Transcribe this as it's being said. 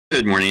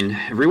Good morning,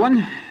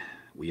 everyone.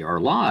 We are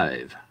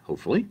live,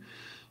 hopefully,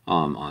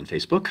 on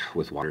Facebook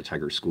with Water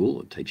Tiger School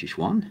of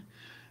Taijiquan.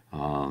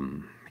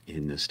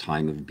 In this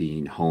time of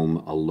being home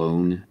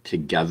alone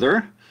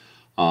together,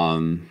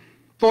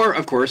 for,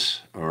 of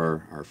course,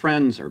 our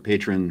friends, our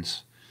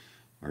patrons,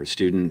 our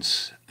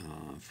students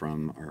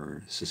from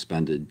our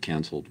suspended,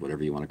 canceled,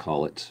 whatever you want to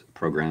call it,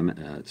 program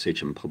at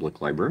Sachem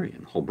Public Library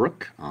in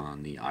Holbrook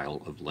on the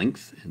Isle of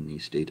Length in the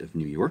state of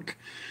New York.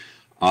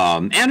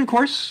 And of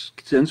course,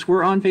 since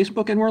we're on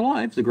Facebook and we're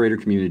live, the greater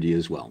community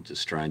as well,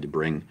 just trying to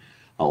bring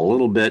a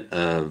little bit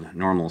of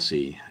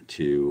normalcy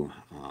to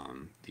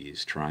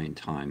these trying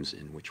times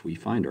in which we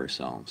find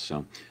ourselves.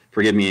 So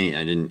forgive me,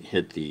 I didn't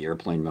hit the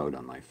airplane mode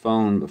on my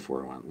phone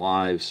before I went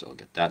live, so I'll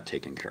get that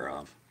taken care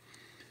of.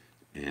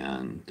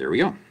 And there we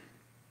go.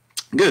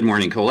 Good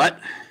morning, Colette.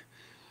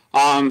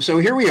 So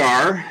here we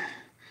are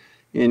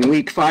in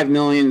week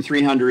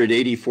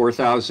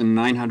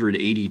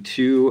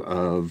 5,384,982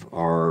 of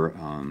our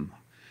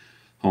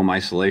home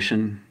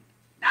isolation.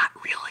 Not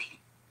really.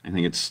 I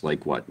think it's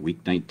like, what,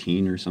 week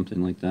 19 or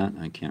something like that?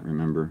 I can't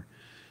remember.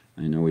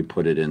 I know we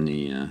put it in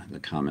the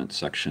comment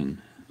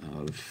section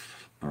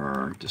of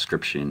our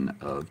description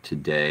of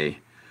today.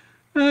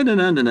 Where's it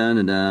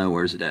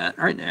at?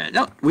 All right,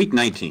 no, week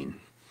 19.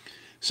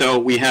 So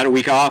we had a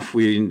week off.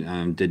 We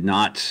did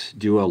not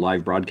do a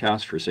live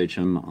broadcast for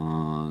Sachem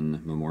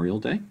on Memorial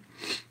Day.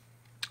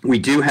 We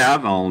do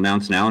have, I'll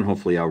announce now, and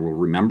hopefully I will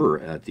remember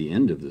at the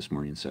end of this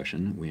morning's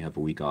session, we have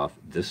a week off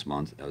this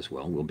month as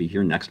well. We'll be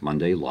here next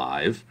Monday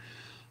live.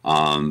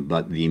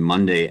 But the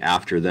Monday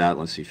after that,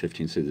 let's see,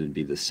 15th, so it would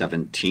be the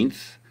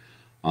 17th.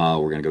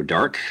 We're going to go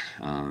dark,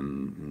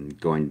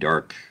 going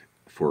dark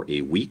for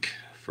a week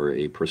for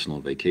a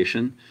personal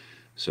vacation.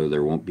 So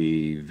there won't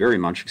be very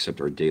much except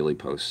our daily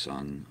posts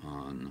on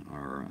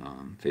our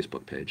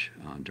Facebook page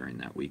during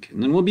that week.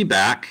 And then we'll be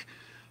back,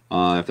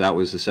 if that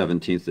was the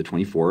 17th, the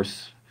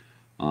 24th,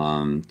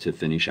 to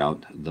finish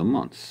out the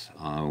month.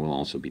 We'll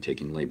also be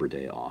taking Labor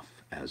Day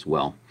off as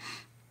well.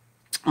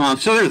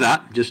 So there's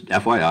that, just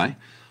FYI.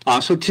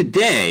 So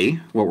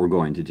today, what we're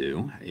going to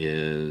do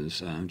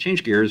is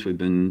change gears. We've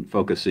been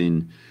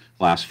focusing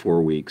last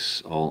 4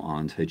 weeks all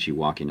on Tai Chi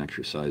walking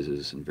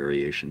exercises and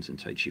variations in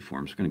Tai Chi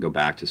forms. We're going to go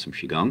back to some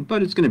Qigong,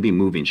 but it's going to be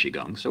moving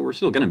Qigong, so we're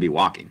still going to be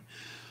walking.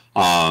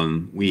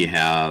 We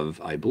have,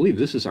 I believe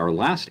this is our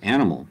last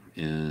animal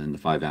in the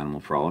Five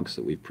Animal Frolics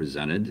that we've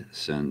presented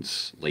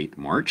since late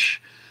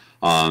March.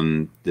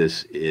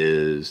 This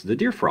is the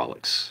Deer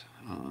Frolics.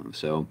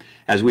 So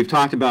as we've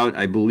talked about,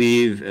 I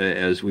believe,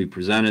 as we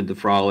presented the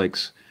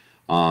frolics,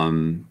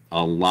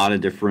 a lot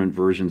of different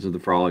versions of the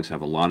frolics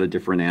have a lot of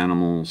different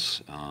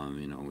animals.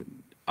 You know,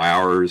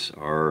 ours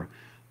are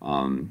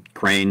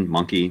crane,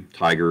 monkey,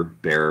 tiger,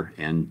 bear,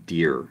 and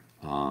deer.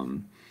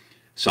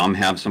 Some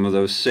have some of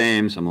those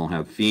same. Some will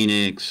have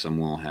phoenix. Some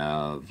will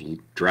have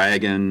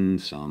dragon.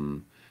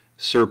 Some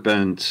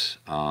serpent,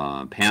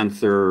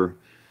 panther.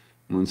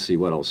 Let's see,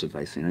 what else have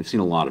I seen? I've seen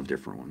a lot of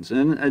different ones,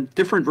 and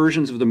different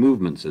versions of the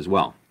movements as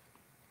well.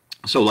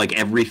 So like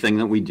everything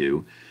that we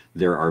do,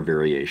 there are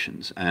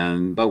variations.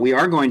 But we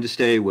are going to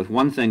stay with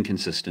one thing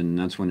consistent, and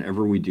that's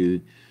whenever we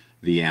do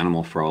the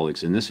animal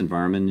frolics in this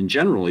environment, and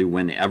generally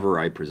whenever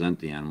I present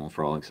the animal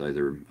frolics,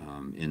 either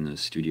in the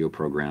studio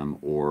program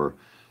or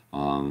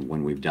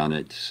when we've done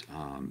it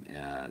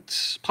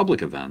at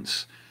public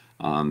events.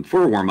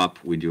 For a warm-up,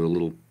 we do a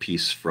little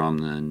piece from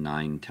the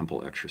 9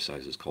 temple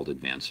exercises called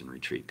Advance and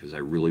Retreat, because I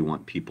really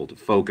want people to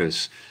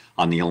focus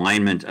on the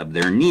alignment of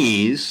their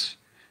knees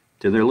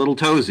to their little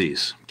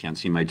toesies. Can't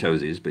see my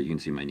toesies, but you can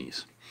see my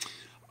knees.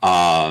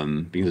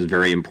 Because it's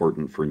very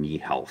important for knee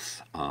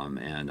health.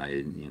 And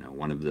I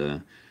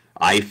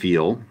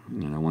feel,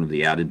 one of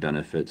the added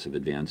benefits of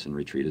Advance and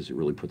Retreat is it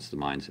really puts the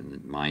mind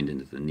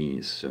into the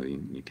knees, so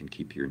you can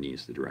keep your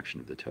knees the direction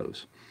of the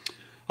toes.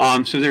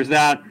 So there's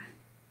that.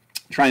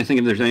 Trying to think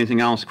if there's anything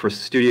else. Of course,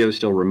 the studio is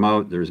still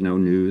remote. There's no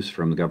news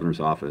from the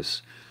governor's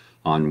office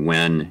on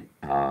when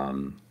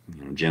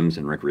gyms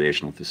and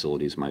recreational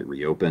facilities might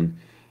reopen.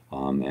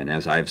 And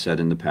as I've said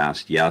in the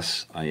past,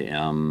 yes, I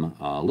am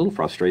a little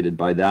frustrated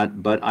by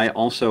that, but I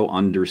also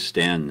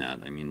understand that.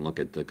 I mean, look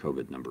at the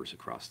COVID numbers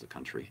across the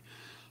country.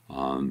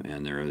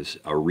 And there is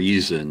a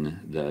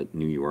reason that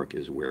New York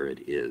is where it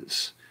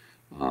is.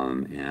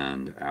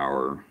 And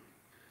our,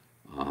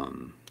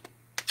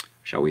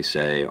 shall we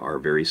say, our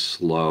very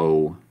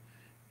slow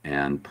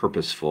and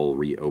purposeful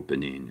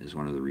reopening is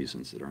one of the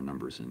reasons that our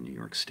numbers in New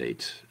York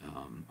State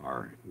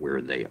are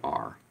where they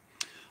are.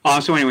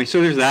 So anyway,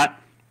 so there's that.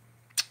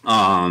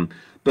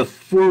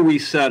 Before we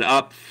set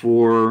up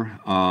for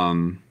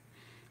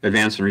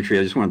Advance and Retreat,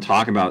 I just want to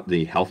talk about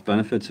the health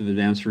benefits of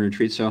Advance and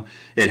Retreat. So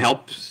it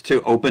helps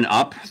to open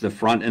up the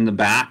front and the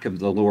back of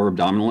the lower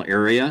abdominal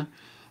area.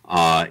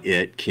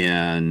 It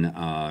can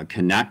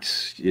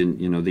connect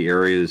the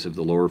areas of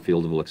the lower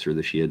field of elixir,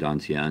 the Xia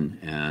Dantian,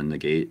 and the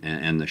gate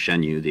and the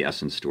Shenyu, the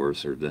essence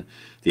stores, or the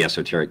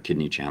esoteric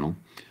kidney channel.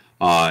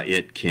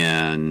 It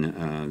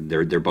can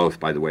they're both,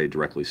 by the way,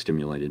 directly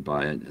stimulated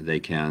by it. They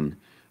can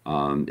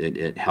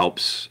it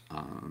helps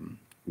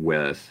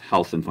with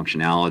health and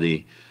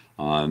functionality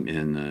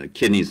in the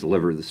kidneys, the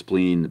liver, the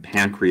spleen, the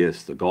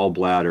pancreas, the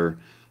gallbladder,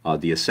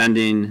 the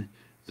ascending,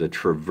 the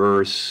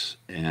transverse,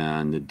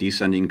 and the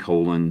descending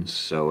colon.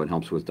 So it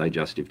helps with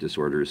digestive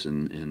disorders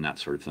and that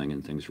sort of thing,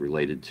 and things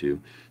related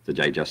to the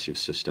digestive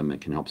system.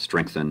 It can help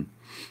strengthen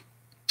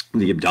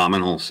the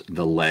abdominals,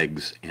 the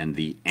legs, and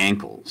the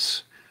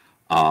ankles.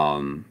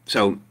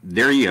 So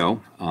there you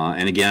go.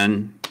 And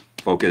again,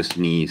 focus,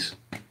 knees,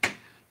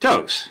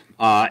 toes.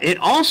 It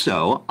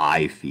also,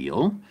 I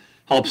feel,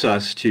 helps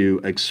us to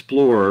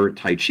explore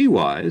Tai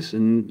Chi-wise.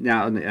 And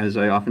now, as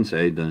I often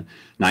say, the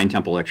 9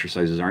 temple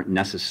exercises aren't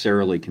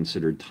necessarily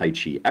considered Tai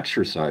Chi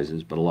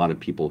exercises, but a lot of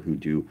people who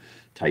do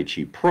Tai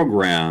Chi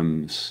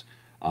programs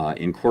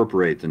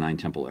incorporate the 9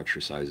 temple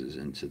exercises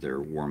into their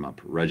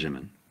warm-up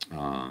regimen.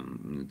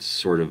 It's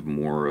sort of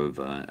more of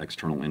an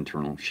external,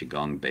 internal,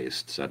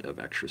 Qigong-based set of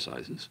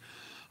exercises.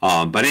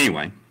 But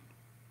anyway,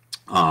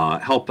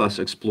 help us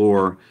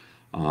explore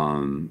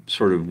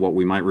sort of what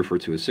we might refer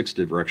to as 6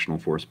 directional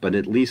force, but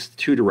at least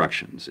 2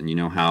 directions. And you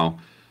know how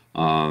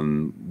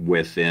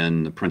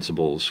within the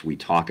principles we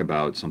talk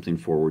about something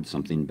forward,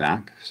 something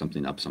back,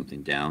 something up,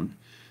 something down,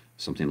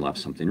 something left,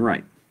 something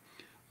right.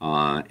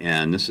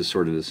 And this is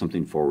sort of the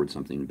something forward,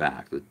 something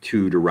back, the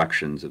 2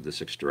 directions of the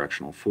 6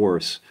 directional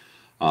force.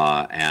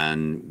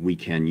 And we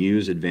can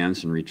use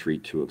advance and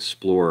retreat to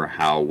explore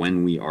how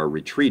when we are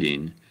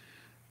retreating,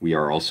 we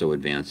are also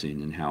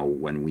advancing, and how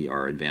when we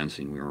are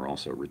advancing, we are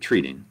also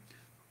retreating.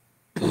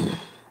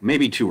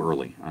 Maybe too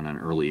early on an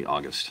early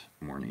August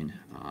morning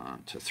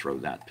to throw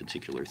that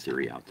particular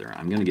theory out there.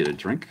 I'm going to get a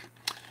drink,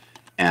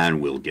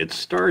 and we'll get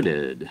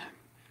started.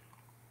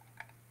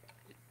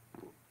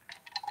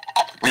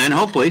 And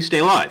hopefully stay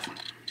alive.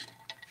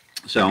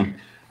 So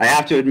I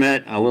have to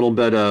admit a little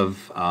bit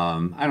of,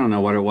 I don't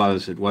know what it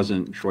was. It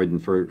wasn't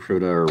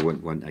Schadenfreude or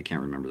what, I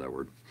can't remember that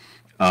word.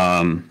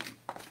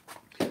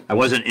 I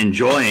wasn't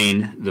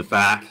enjoying the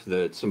fact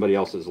that somebody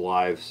else's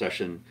live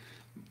session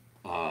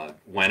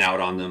went out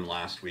on them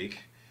last week,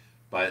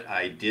 but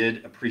I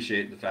did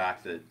appreciate the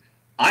fact that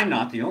I'm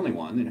not the only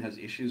one that has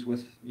issues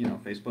with, you know,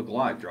 Facebook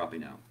Live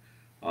dropping out.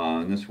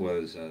 And this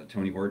was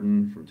Tony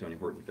Horton from Tony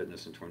Horton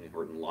Fitness and Tony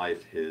Horton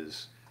Life.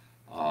 His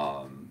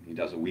he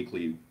does a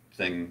weekly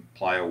thing,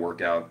 plyo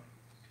workout,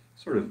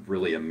 sort of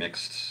really a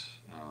mixed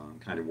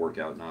kind of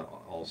workout,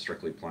 not all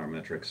strictly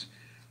plyometrics.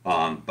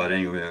 But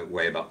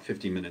anyway, about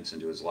 50 minutes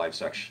into his live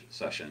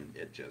session,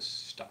 it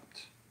just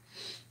stopped.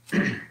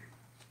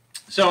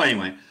 So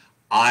anyway,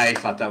 I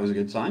thought that was a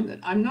good sign that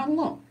I'm not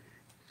alone.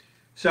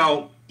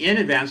 So in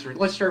advanced,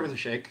 let's start with a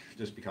shake,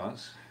 just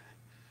because.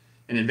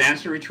 In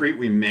advanced retreat,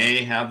 we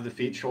may have the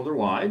feet shoulder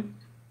wide.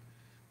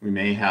 We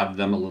may have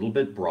them a little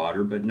bit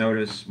broader, but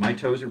notice my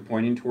toes are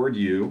pointing toward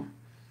you,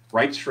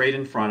 right straight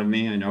in front of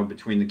me. I know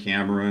between the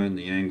camera and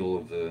the angle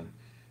of the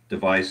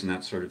device and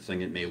that sort of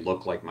thing, it may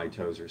look like my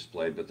toes are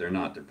splayed, but they're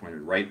not. They're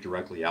pointed right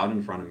directly out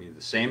in front of me,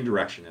 the same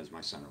direction as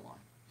my center line.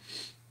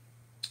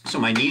 So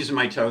my knees and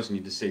my toes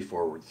need to stay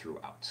forward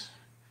throughout.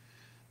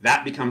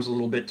 That becomes a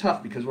little bit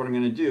tough because what I'm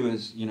going to do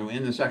is, you know,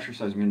 in this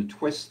exercise, I'm going to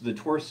twist the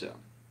torso.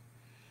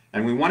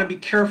 And we want to be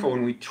careful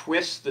when we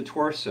twist the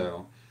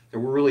torso that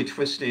we're really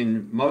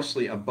twisting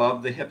mostly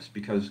above the hips,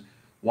 because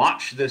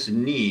watch this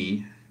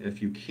knee,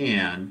 if you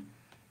can,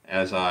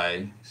 as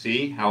I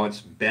see how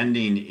it's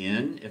bending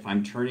in. If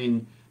I'm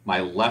turning my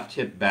left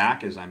hip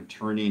back as I'm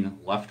turning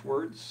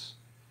leftwards,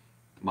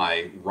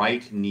 my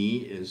right knee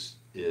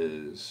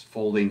is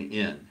folding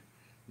in.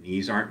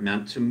 Knees aren't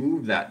meant to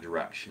move that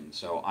direction,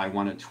 so I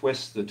want to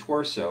twist the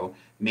torso,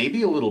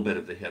 maybe a little bit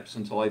of the hips,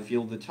 until I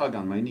feel the tug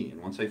on my knee.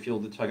 And once I feel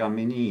the tug on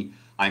my knee,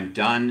 I'm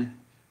done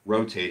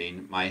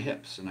rotating my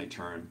hips, and I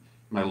turn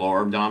my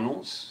lower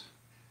abdominals,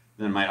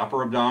 then my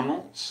upper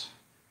abdominals,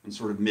 and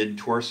sort of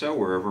mid-torso,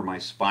 wherever my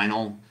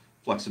spinal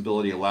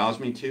flexibility allows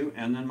me to,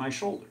 and then my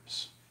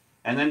shoulders.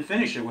 And then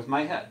finish it with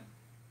my head.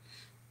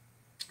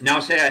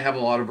 Now say I have a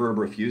lot of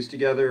vertebrae fused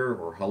together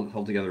or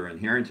held together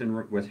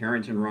in with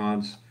Harrington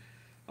rods,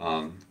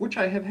 which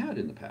I have had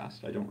in the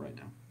past. I don't right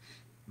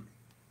now.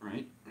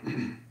 Right?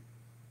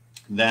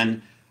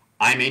 Then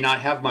I may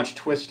not have much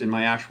twist in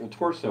my actual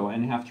torso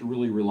and have to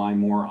really rely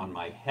more on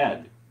my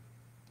head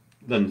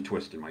than the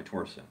twist in my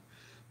torso.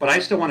 But I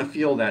still want to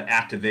feel that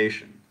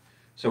activation.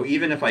 So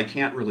even if I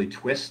can't really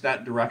twist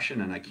that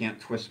direction and I can't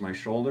twist my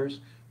shoulders,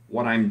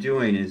 what I'm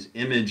doing is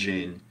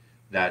imaging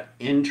that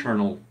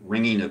internal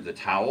wringing of the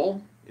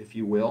towel, if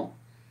you will,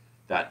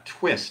 that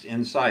twist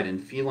inside,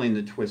 and feeling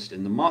the twist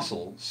in the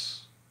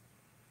muscles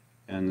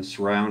and the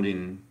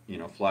surrounding, you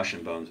know, flesh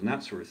and bones and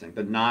that sort of thing,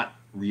 but not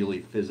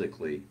really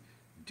physically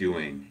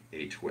doing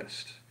a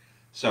twist.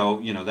 So,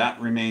 you know,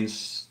 that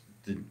remains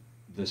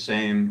the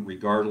same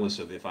regardless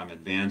of if I'm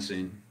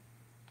advancing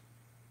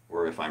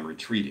or if I'm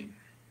retreating.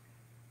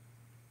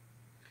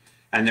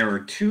 And there are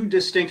 2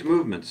 distinct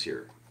movements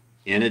here,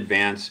 in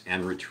advance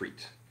and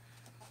retreat.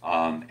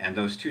 And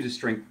those 2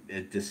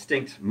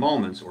 distinct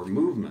moments or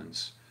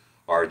movements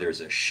are,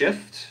 there's a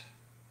shift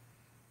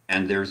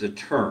and there's a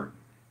turn.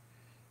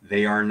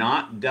 They are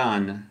not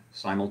done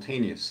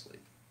simultaneously.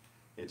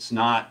 It's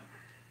not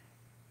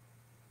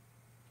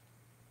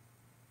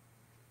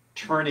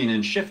turning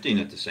and shifting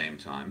at the same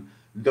time,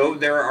 though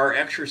there are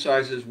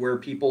exercises where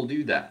people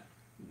do that.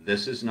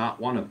 This is not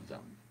one of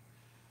them.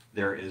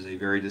 There is a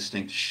very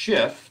distinct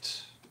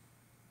shift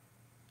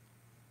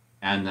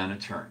and then a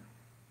turn,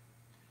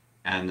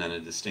 and then a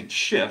distinct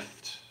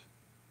shift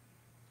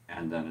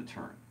and then a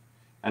turn.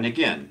 And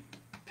again,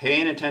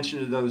 paying attention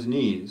to those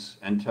knees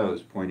and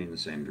toes pointing the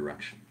same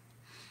direction.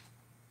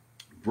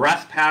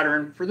 Breath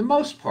pattern, for the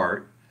most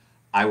part,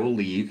 I will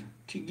leave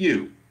to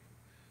you,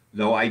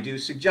 though I do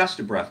suggest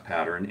a breath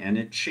pattern, and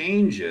it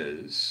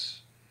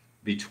changes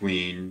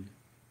between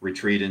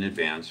retreat and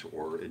advance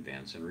or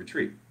advance and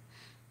retreat.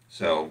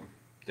 So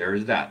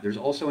there's that. There's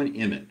also an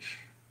image.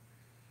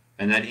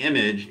 And that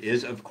image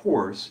is, of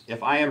course,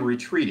 if I am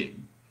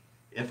retreating,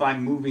 if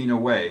I'm moving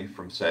away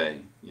from, say,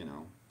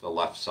 the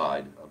left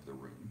side of the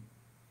room,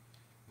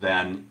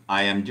 then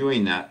I am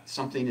doing that.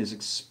 Something is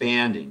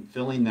expanding,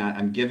 filling that.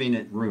 I'm giving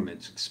it room.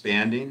 It's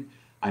expanding.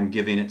 I'm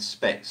giving it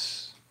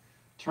space.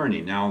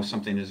 Turning. Now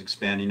something is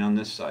expanding on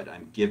this side.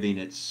 I'm giving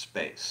it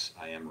space.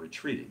 I am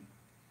retreating.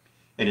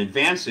 And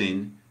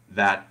advancing,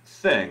 that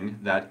thing,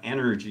 that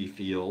energy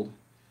field,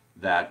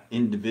 that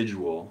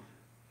individual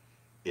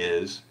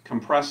is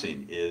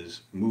compressing,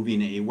 is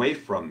moving away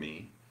from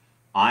me.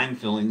 I'm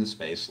filling the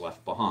space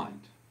left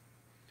behind.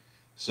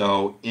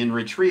 So in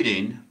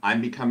retreating,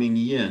 I'm becoming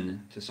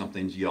yin to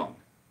something's yang.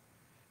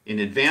 In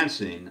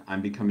advancing,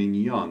 I'm becoming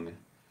yang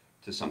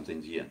to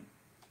something's yin.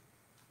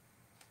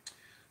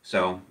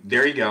 So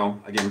there you go.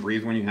 Again,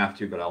 breathe when you have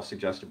to, but I'll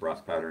suggest a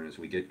breath pattern as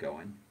we get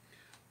going.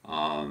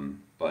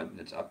 But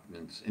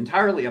it's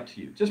entirely up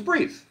to you. Just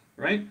breathe,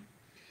 right?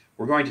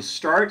 We're going to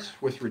start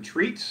with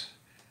retreat.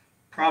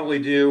 Probably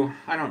do,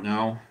 I don't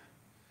know,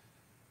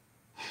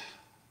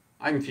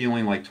 I'm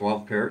feeling like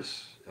 12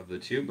 pairs of the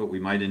two, but we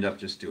might end up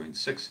just doing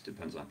 6.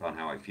 Depends upon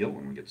how I feel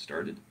when we get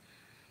started.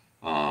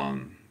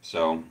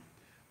 So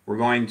we're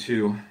going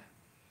to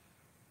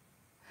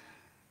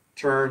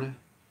turn.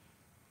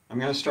 I'm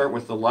going to start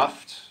with the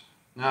left.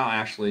 No,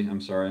 actually, I'm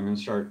sorry. I'm going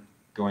to start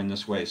going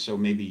this way, so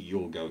maybe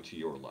you'll go to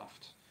your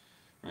left.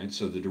 Right?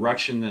 So the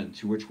direction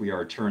to which we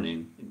are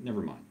turning,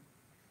 never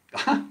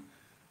mind.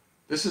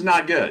 This is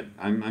not good.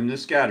 I'm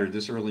this scattered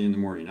this early in the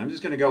morning. I'm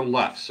just going to go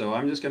left. So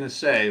I'm just going to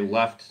say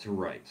left to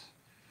right.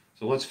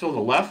 So let's fill the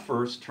left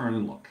first, turn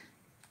and look.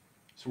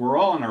 So we're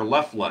all on our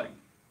left leg,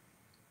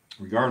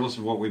 regardless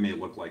of what we may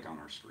look like on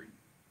our screen.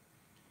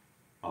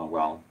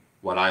 Well,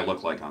 what I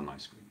look like on my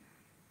screen.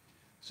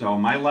 So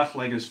my left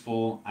leg is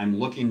full. I'm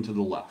looking to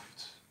the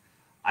left.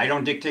 I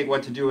don't dictate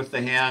what to do with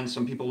the hands.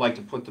 Some people like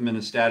to put them in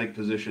a static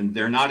position.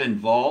 They're not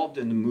involved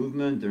in the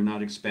movement. They're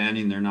not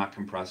expanding. They're not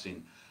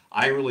compressing.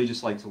 I really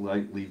just like to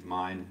leave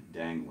mine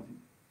dangling.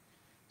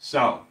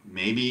 So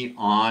maybe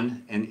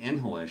on an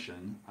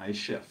inhalation, I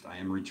shift. I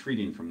am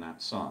retreating from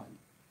that side.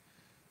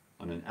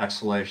 On an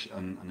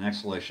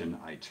exhalation,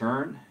 I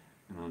turn,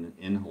 and on an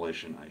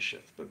inhalation, I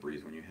shift. But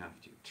breathe when you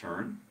have to.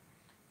 Turn.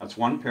 That's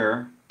one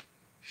pair.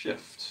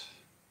 Shift.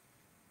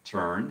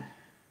 Turn.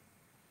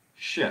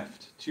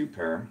 Shift. 2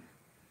 pair.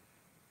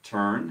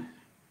 Turn.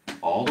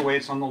 All the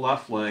weight's on the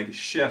left leg.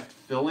 Shift,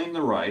 filling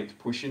the right,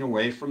 pushing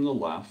away from the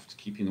left,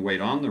 keeping the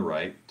weight on the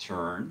right.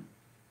 Turn.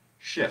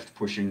 Shift,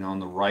 pushing on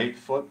the right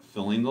foot,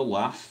 filling the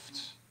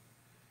left.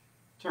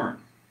 Turn. I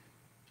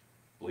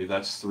believe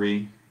that's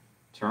 3.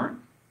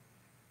 Turn.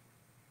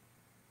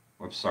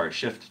 Whoops, sorry,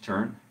 shift,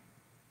 turn.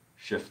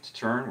 Shift,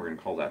 turn. We're going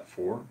to call that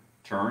 4.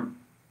 Turn.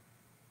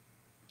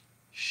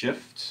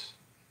 Shift.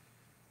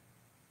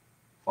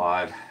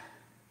 5.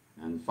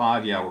 And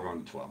 5, yeah, we're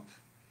going to 12.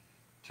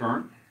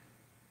 Turn.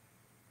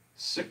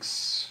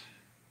 6.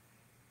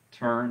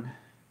 Turn.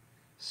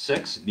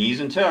 6. Knees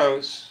and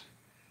toes.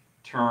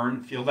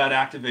 Turn. Feel that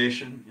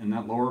activation in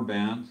that lower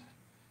band.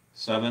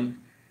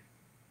 7.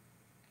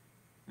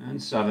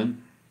 And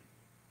 7.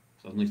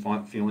 Suddenly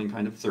feeling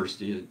kind of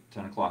thirsty at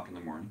 10 o'clock in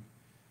the morning.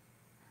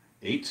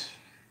 8.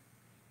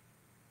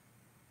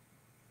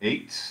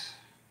 8.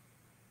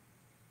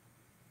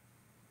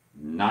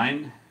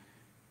 9.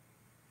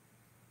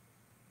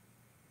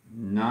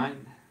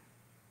 9.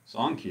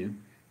 Song cue.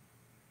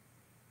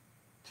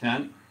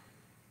 10.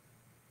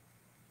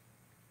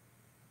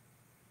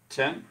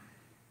 10.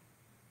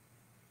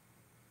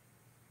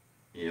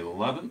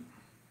 11.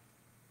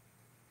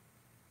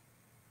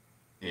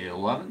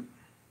 11.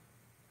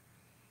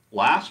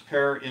 Last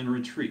pair in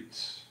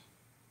retreats.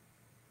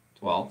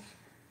 12.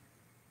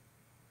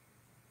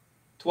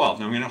 12.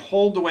 Now I'm going to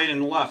hold the weight in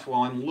the left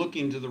while I'm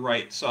looking to the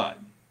right side.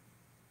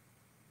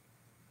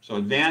 So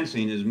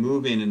advancing is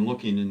moving and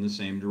looking in the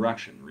same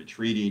direction.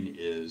 Retreating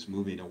is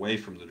moving away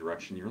from the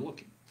direction you're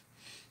looking.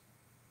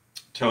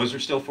 Toes are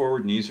still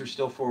forward, knees are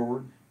still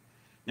forward.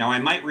 Now I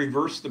might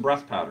reverse the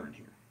breath pattern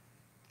here.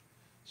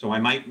 So I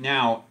might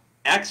now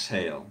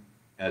exhale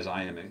as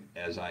I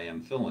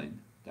am filling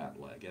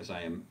that leg, as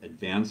I am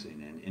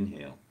advancing, and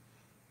inhale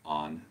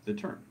on the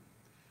turn.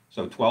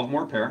 So 12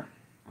 more pair.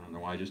 I don't know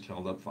why I just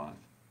held up 5.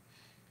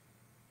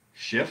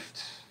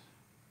 Shift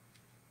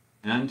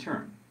and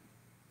turn.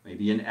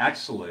 maybe an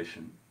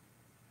exhalation,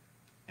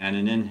 and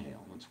an inhale.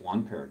 It's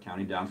one pair,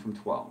 counting down from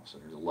 12. So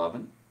there's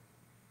 11,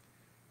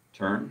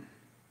 turn,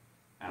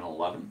 and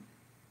 11,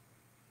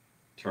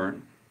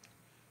 turn.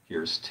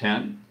 Here's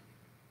 10,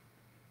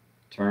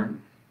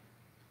 turn,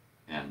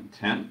 and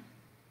 10,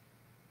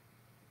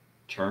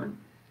 turn,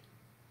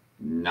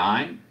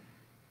 9,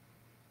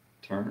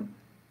 turn,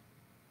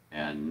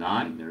 and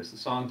 9. There's the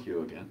song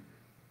cue again.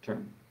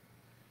 Turn.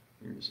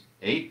 Here's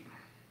 8,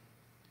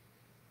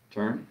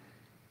 turn,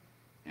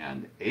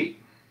 and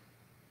 8,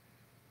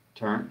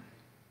 turn.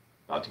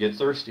 About to get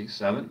thirsty.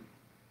 7,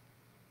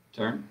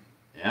 turn,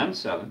 and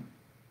 7,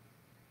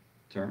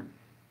 turn.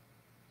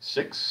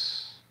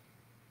 6,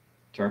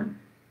 turn,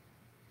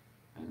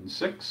 and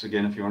 6.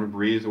 Again, if you want to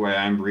breathe the way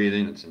I'm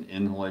breathing, it's an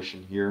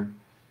inhalation here,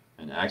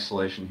 an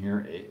exhalation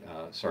here.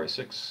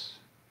 6,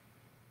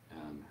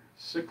 and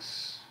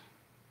 6,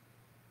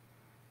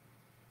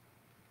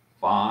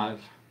 5,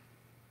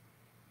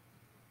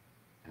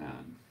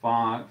 and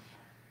 5,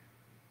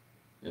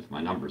 if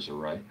my numbers are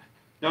right.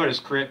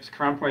 Notice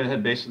crown point of the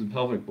head, base of the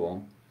pelvic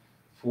bowl,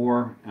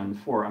 4 and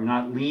 4. I'm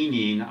not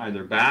leaning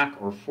either back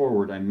or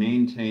forward. I'm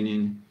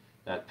maintaining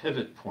that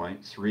pivot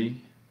point,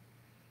 3,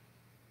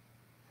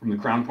 from the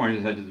crown point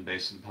of the head to the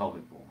base of the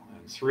pelvic bowl.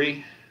 And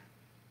 3,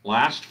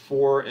 last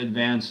 4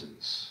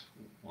 advances.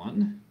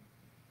 1,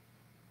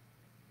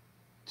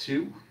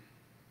 2,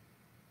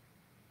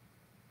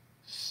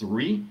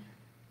 3,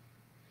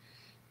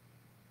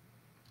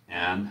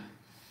 and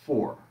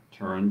 4.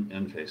 Turn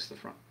and face the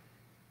front.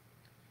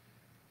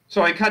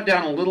 So I cut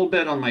down a little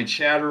bit on my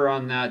chatter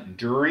on that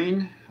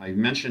during. I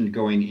mentioned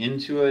going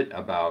into it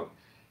about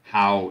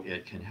how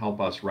it can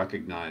help us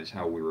recognize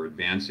how we were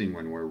advancing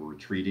when we were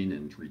retreating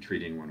and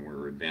retreating when we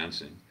were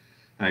advancing.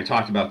 And I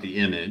talked about the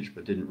image,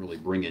 but didn't really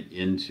bring it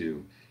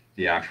into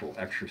the actual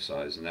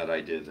exercise, and that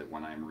idea that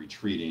when I'm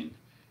retreating,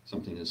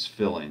 something is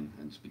filling,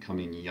 and it's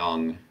becoming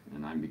yang,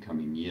 and I'm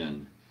becoming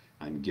yin.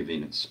 I'm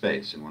giving it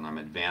space, and when I'm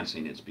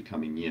advancing, it's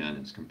becoming yin,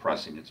 it's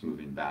compressing, it's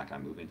moving back,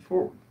 I'm moving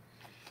forward.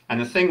 And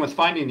the thing with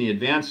finding the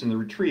advance and the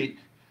retreat,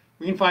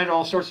 we can find it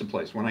all sorts of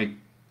places. When I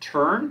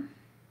turn,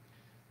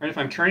 right, if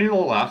I'm turning to the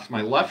left,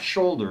 my left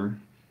shoulder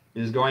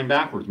is going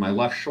backwards. My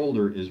left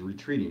shoulder is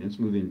retreating. It's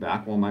moving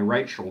back while my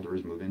right shoulder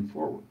is moving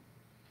forward.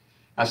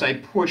 As I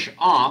push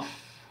off,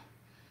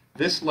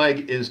 this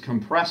leg is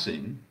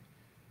compressing.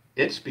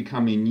 It's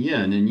becoming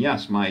yin. And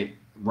yes, my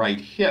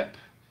right hip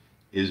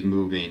is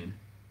moving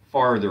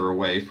farther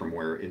away from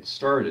where it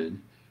started.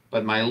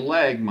 But my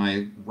leg,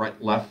 my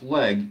left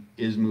leg,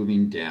 is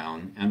moving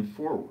down and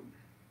forward.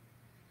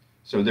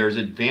 So there's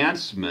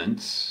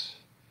advancements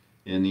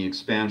in the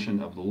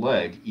expansion of the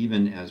leg,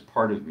 even as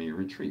part of me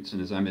retreats.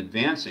 And as I'm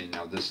advancing,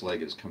 now this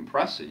leg is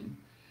compressing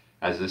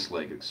as this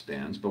leg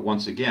expands. But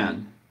once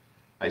again,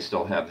 I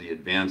still have the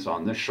advance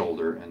on this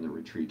shoulder and the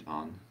retreat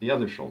on the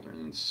other shoulder.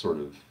 And it's sort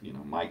of,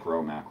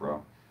 micro,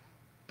 macro,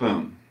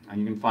 boom.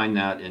 And you can find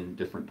that in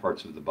different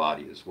parts of the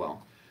body as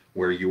well,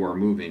 where you are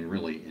moving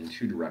really in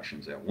 2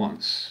 directions at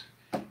once,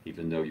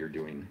 even though you're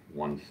doing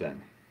one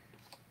thing.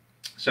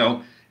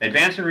 So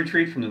advance and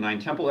retreat from the 9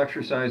 temple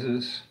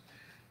exercises,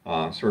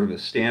 sort of a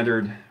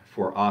standard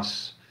for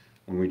us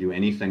when we do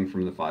anything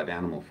from the 5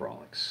 Animal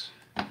Frolics.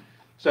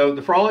 So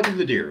the Frolic of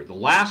the Deer, the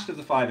last of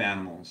the 5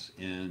 animals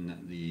in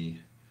the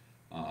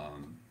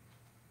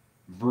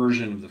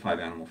version of the 5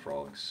 Animal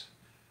Frolics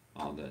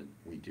that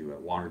we do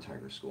at Water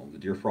Tiger School. The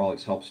Deer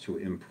Frolics helps to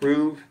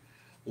improve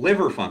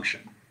liver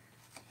function.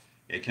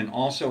 It can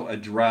also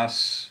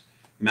address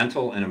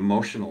mental and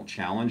emotional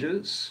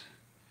challenges.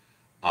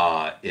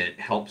 It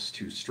helps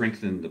to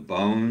strengthen the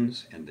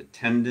bones and the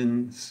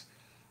tendons,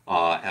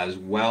 as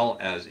well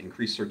as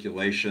increase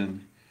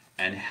circulation,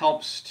 and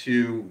helps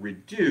to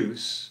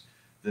reduce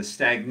the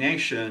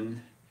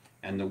stagnation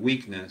and the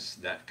weakness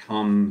that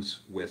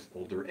comes with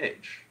older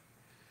age.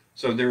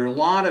 So there are a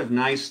lot of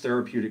nice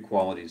therapeutic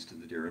qualities to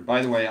the deer. And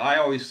by the way, I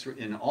always,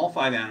 in all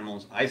 5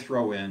 animals, I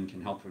throw in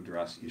can help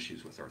address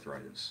issues with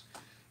arthritis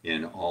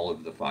in all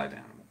of the 5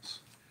 animals.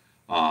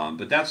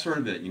 But that's sort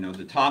of it.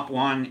 The top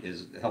one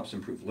is helps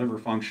improve liver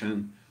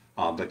function,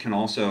 but can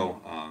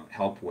also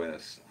help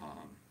with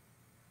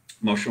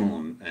emotional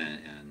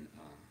and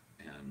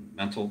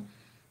mental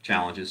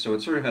challenges. So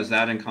it sort of has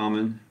that in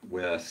common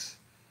with,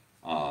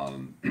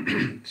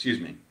 excuse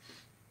me,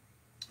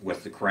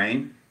 with the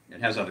crane. It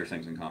has other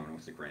things in common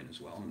with the crane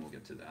as well, and we'll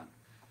get to that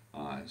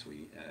as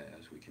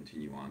we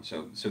continue on.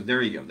 So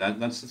there you go.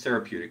 That's the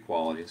therapeutic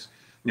qualities.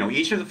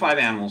 Each of the 5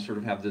 animals sort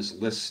of have this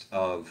list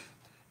of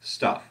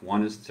stuff.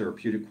 One is the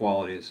therapeutic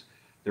qualities.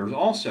 There's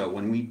also,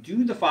 when we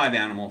do the 5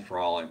 Animal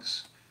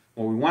Frolics,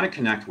 what we want to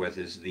connect with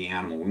is the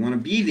animal. We want to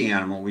be the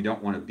animal. We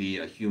don't want to be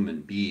a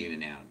human being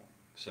an animal.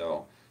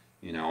 So,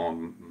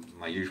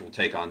 my usual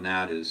take on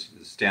that is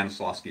the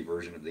Stanislavski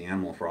version of the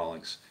Animal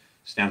Frolics.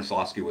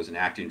 Stanislavski was an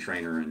acting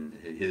trainer, and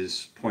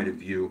his point of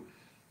view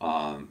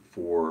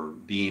for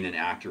being an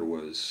actor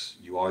was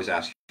you always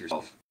ask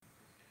yourself,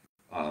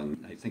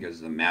 I think it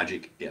was the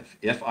magic if.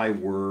 If I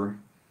were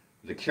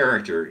the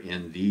character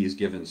in these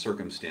given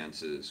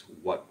circumstances,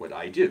 what would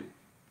I do?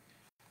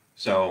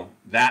 So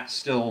that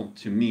still,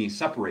 to me,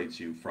 separates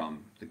you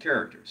from the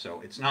character.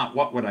 So it's not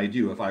what would I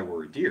do if I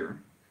were a deer,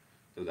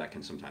 though that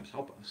can sometimes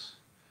help us.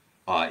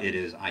 It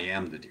is I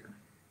am the deer.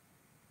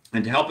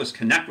 And to help us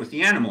connect with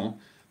the animal,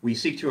 we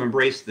seek to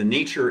embrace the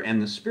nature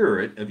and the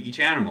spirit of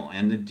each animal.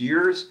 And the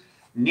deer's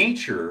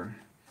nature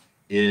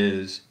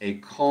is a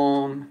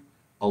calm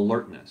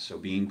alertness, so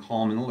being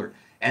calm and alert.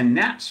 And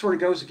that sort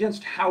of goes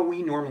against how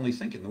we normally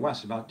think in the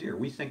West about deer.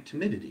 We think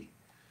timidity.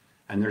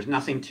 And there's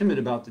nothing timid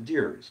about the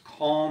deer. It's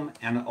calm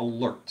and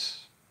alert.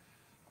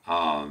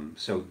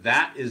 So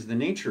that is the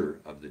nature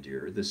of the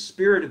deer. The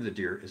spirit of the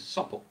deer is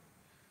supple,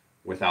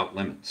 without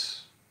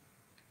limits.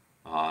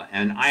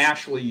 And I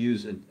actually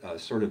use a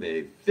sort of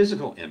a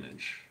physical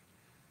image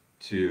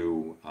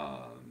to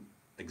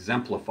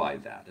exemplify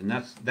that. And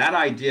that's that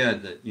idea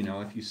that, you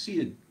know, if you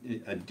see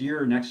a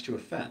deer next to a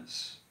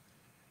fence,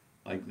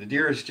 like the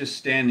deer is just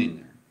standing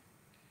there,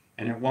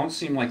 and it won't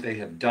seem like they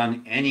have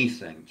done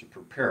anything to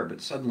prepare,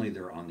 but suddenly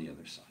they're on the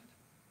other side.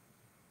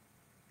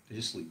 They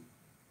just sleep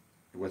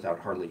without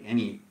hardly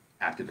any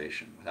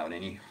activation, without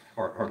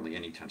hardly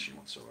any tension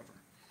whatsoever.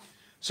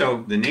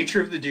 So the nature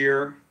of the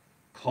deer,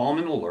 calm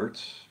and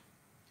alert.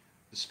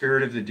 The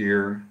spirit of the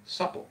deer,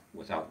 supple,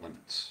 without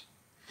limits.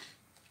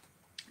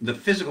 The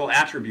physical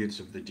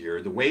attributes of the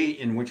deer, the way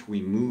in which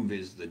we move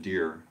as the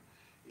deer,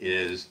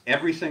 is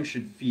everything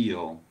should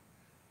feel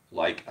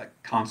like a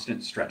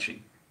constant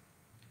stretching,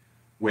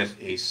 with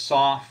a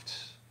soft,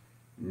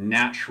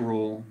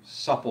 natural,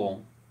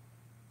 supple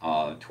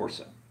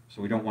torso. So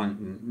we don't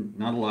want,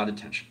 not a lot of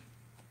tension.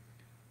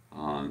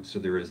 So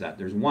there is that.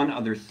 There's one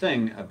other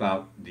thing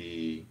about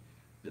the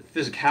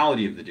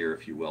physicality of the deer,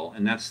 if you will,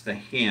 and that's the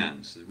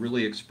hands,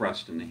 really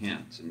expressed in the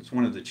hands. And it's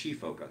one of the chi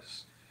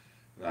focus.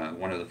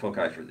 One of the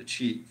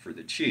foci for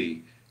the chi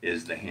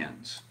is the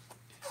hands.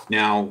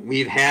 Now,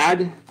 we've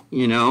had,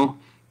 you know,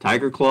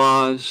 tiger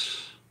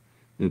claws.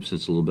 Oops,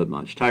 it's a little bit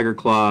much. Tiger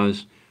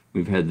claws.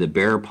 We've had the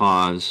bear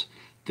paws.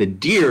 The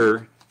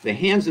deer, the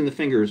hands and the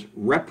fingers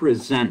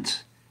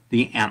represent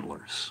the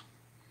antlers.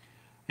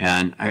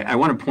 And I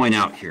want to point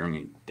out here, I'm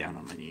going down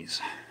on my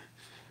knees,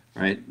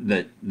 right,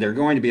 that they're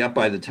going to be up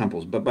by the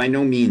temples, but by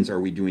no means are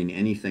we doing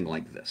anything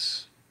like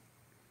this,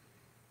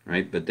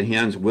 right? But the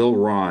hands will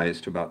rise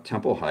to about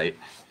temple height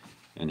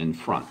and in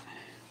front.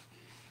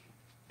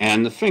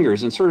 And the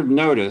fingers, and sort of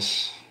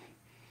notice,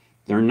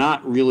 they're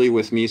not really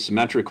with me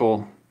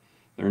symmetrical.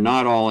 They're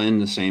not all in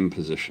the same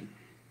position.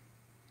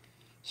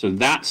 So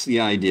that's the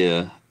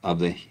idea of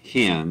the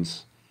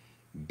hands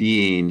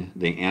being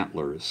the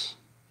antlers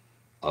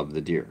of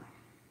the deer.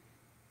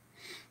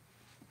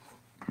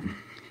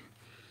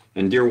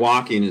 And deer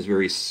walking is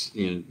very,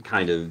 you know,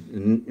 kind of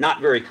not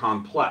very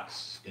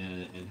complex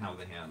in how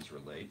the hands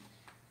relate.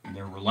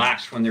 They're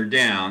relaxed when they're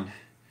down.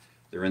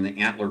 They're in the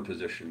antler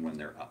position when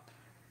they're up.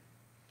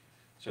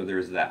 So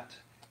there's that.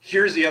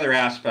 Here's the other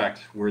aspect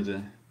where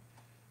the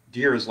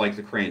deer is like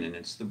the crane, and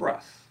it's the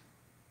breath.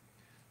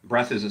 The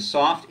breath is a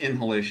soft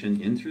inhalation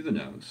in through the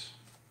nose,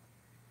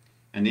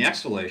 and the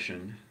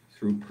exhalation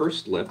through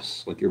pursed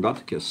lips, like you're about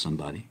to kiss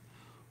somebody.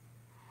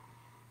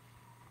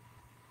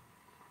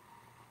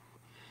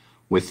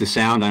 With the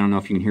sound, I don't know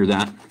if you can hear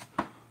that,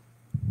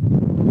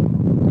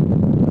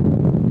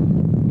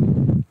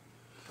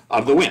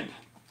 of the wind.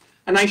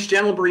 A nice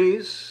gentle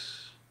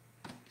breeze,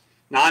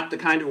 not the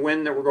kind of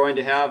wind that we're going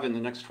to have in the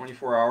next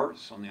 24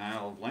 hours on the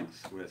Isle of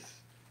Length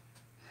with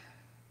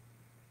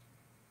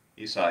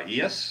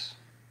Isaias.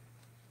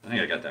 I think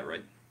I got that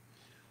right.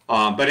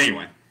 But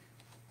anyway,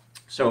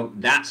 so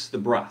that's the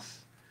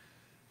breath.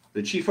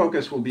 The chi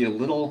focus will be a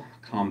little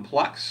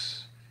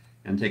complex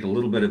and take a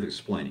little bit of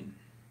explaining,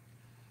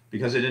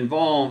 because it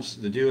involves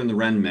the Du and the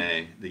Ren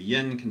Mei, the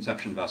yin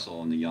conception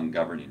vessel and the yang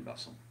governing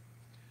vessel.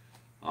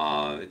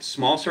 It's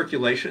small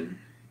circulation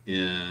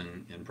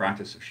in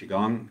practice of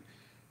Qigong,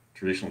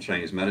 traditional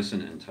Chinese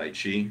medicine, and Tai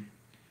Chi.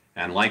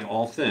 And like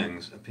all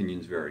things,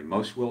 opinions vary.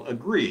 Most will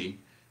agree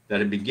that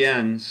it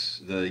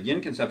begins, the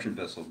yin conception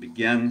vessel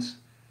begins,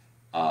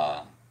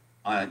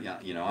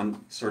 you know,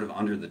 sort of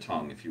under the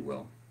tongue, if you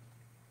will,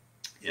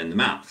 in the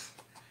mouth,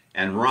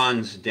 and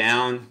runs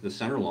down the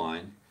center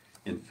line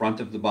in front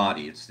of the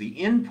body. It's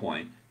the end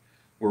point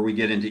where we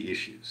get into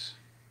issues.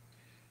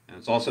 And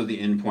it's also the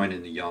end point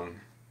in the yang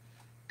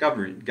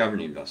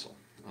governing vessel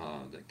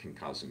that can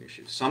cause some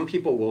issues. Some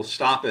people will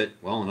stop it,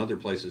 well, in other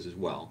places as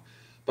well,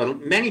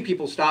 but many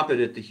people stop it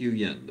at the Hu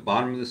Yin, the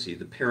bottom of the C,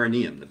 the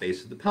perineum, the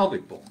base of the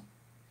pelvic bowl.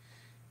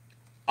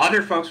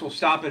 Other folks will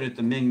stop it at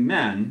the Ming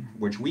Men,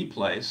 which we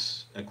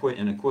place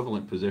in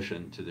equivalent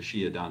position to the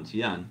Xia Dan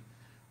Tian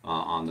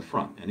on the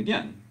front. And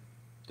again,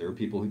 there are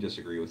people who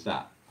disagree with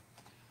that.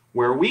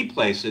 Where we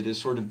place it is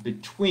sort of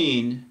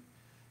between,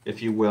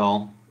 if you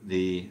will,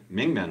 the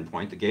Ming Men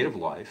point, the gate of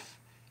life,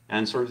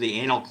 and sort of the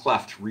anal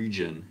cleft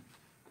region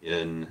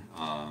in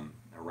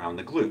around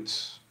the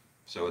glutes.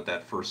 So at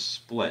that first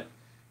split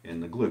in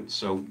the glutes.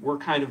 So we're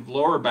kind of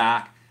lower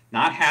back,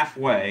 not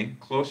halfway,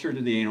 closer to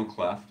the anal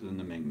cleft than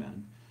the Ming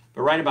Men,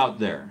 but right about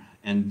there.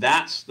 And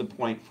that's the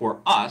point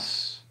for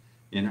us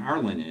in our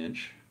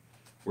lineage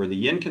where the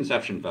yin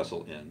conception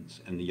vessel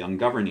ends and the yang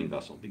governing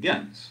vessel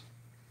begins.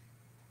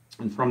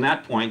 And from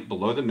that point,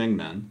 below the Ming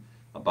Men,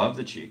 above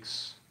the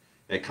cheeks,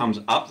 it comes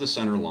up the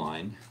center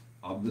line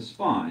of the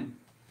spine,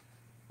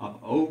 up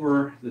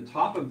over the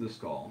top of the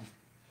skull.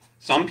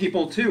 Some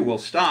people, too, will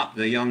stop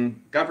the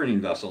yang governing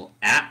vessel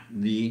at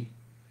the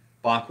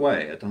Bach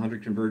Way, at the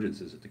 100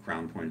 convergences at the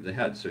crown point of the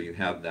head. So you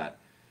have that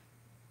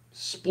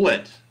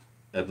split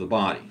of the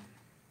body.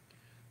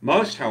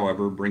 Most,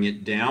 however, bring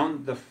it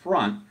down the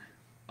front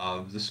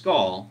of the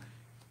skull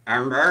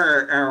and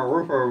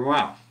roof of the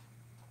mouth.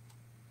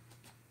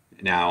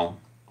 Now,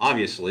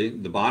 obviously,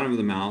 the bottom of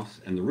the mouth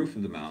and the roof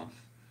of the mouth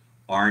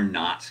are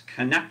not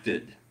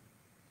connected.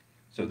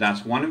 So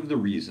that's one of the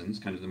reasons,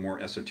 kind of the more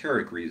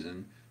esoteric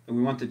reason, that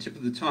we want the tip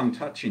of the tongue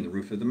touching the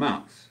roof of the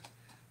mouth.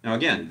 Now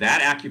again,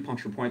 that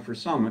acupuncture point for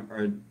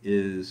some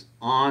is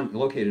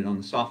located on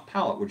the soft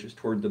palate, which is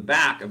toward the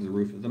back of the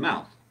roof of the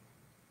mouth.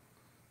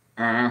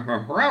 That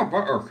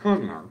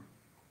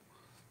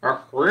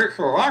creates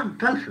a lot of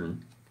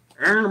tension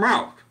in the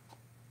mouth.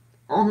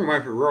 Also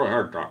makes it really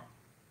hard to talk.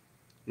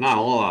 Not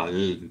a lot of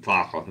easy to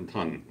talk with the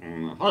tongue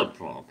on the hard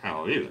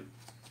palate either.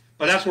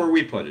 But that's where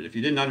we put it. If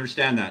you didn't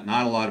understand that,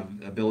 not a lot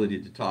of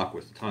ability to talk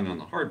with the tongue on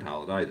the hard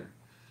palate either.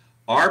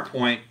 Our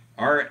point,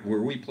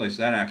 where we place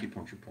that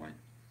acupuncture point,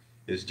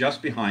 is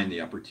just behind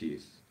the upper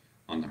teeth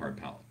on the hard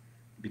palate,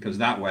 because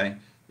that way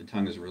the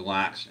tongue is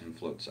relaxed and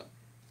floats up.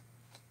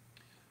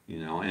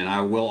 And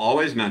I will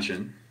always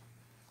mention,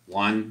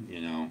 one,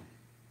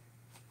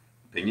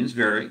 opinions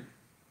vary.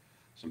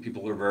 Some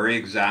people are very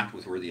exact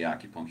with where the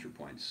acupuncture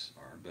points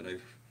are, but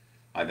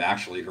I've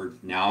actually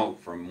heard now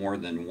from more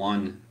than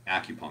one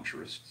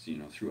acupuncturist,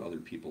 through other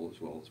people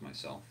as well as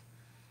myself,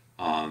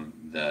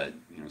 that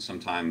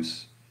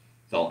sometimes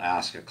they'll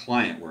ask a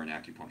client where an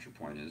acupuncture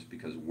point is,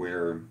 because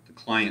where the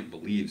client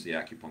believes the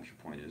acupuncture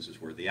point is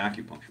where the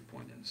acupuncture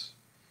point is.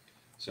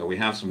 So we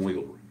have some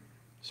wiggle room.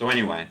 So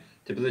anyway,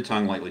 tip of the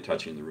tongue lightly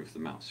touching the roof of the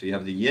mouth. So you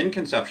have the yin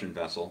conception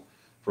vessel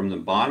from the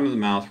bottom of the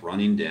mouth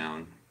running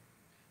down,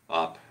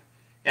 up.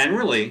 And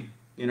really,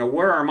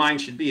 where our mind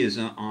should be is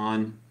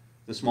on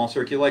the small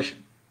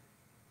circulation.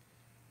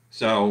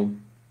 So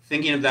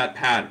thinking of that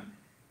pattern.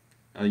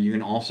 You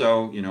can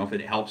also, if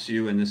it helps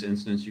you in this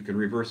instance, you can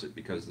reverse it,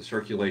 because the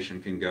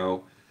circulation can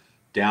go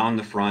down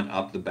the front,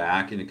 up the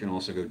back, and it can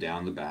also go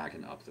down the back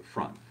and up the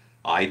front.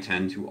 I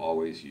tend to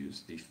always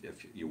use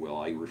if you will,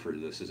 I refer to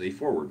this as a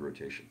forward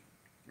rotation,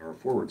 or a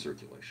forward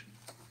circulation.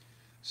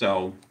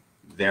 So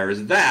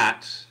there's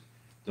that.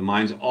 The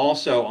mind's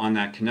also on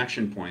that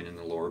connection point in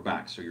the lower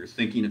back. So you're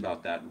thinking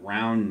about that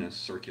roundness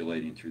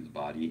circulating through the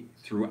body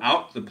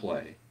throughout the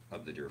play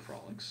of the Deer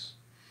Frolics,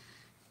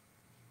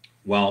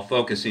 while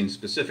focusing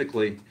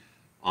specifically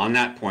on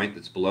that point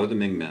that's below the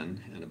Ming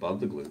Men and above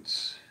the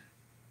glutes,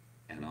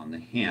 and on the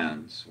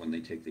hands when they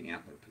take the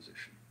antler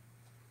position.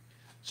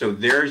 So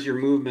there's your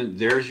movement,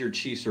 there's your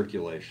chi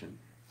circulation.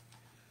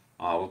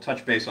 We'll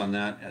touch base on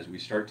that as we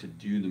start to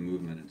do the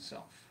movement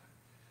itself.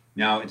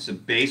 Now, it's a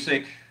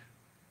basic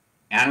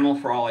animal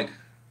frolic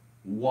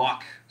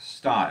walk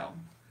style,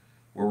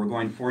 where we're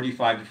going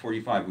 45 to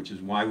 45, which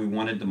is why we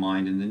wanted the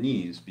mind in the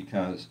knees,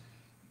 because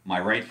my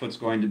right foot's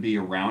going to be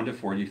around a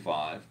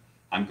 45.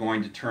 I'm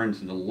going to turn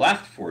to the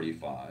left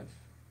 45.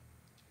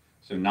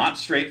 So not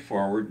straight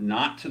forward,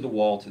 not to the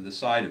wall to the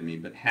side of me,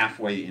 but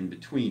halfway in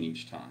between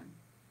each time,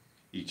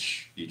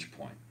 each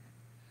point.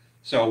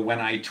 So when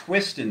I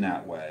twist in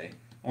that way,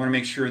 I want to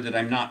make sure that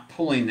I'm not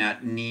pulling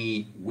that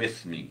knee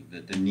with me,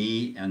 that the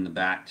knee and the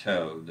back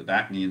toe, the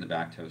back knee and the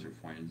back toes are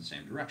pointed in the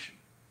same direction.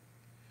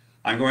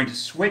 I'm going to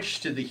switch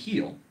to the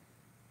heel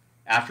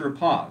after a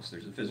pause.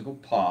 There's a physical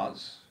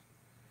pause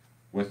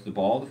with the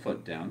ball of the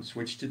foot down,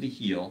 switch to the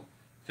heel,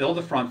 fill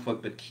the front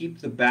foot, but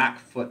keep the back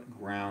foot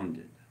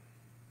grounded.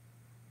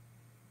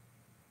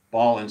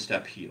 Ball and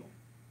step heel.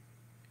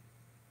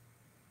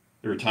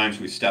 There are times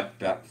we step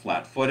back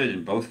flat-footed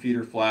and both feet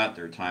are flat.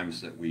 There are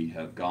times that we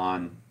have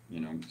gone,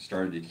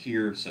 started it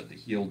here, set the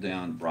heel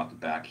down, brought the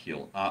back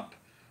heel up,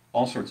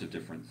 all sorts of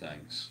different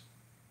things.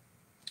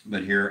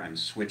 But here I'm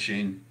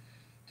switching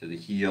to the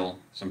heel.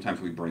 Sometimes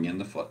we bring in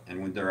the foot,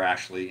 and when they're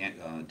actually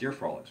deer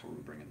frolics where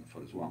we bring in the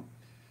foot as well.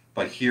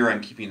 But here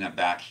I'm keeping that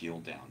back heel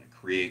down. It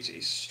creates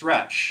a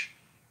stretch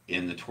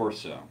in the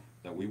torso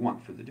that we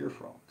want for the deer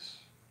frolics.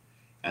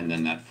 And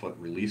then that foot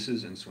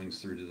releases and swings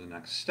through to the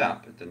next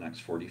step at the next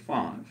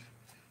 45.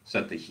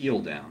 Set the heel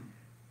down,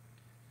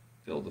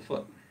 fill the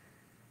foot.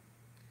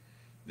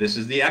 This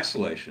is the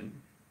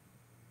exhalation.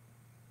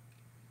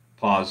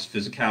 Pause,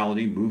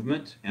 physicality,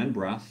 movement, and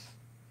breath.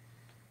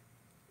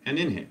 And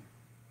inhale.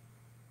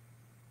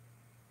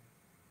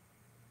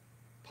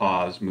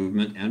 Pause,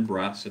 movement, and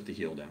breath. Set the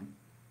heel down.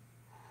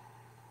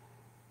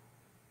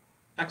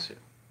 Exhale.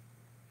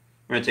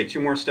 I'm going to take 2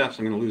 more steps.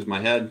 I'm going to lose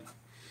my head.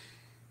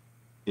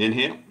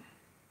 Inhale.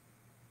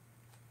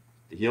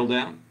 The heel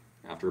down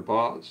after a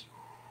pause.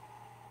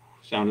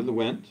 Sound of the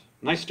wind.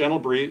 Nice gentle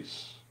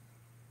breeze.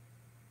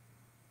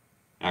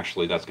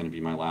 Actually, that's going to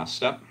be my last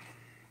step.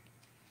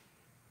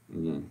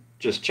 And then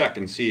just check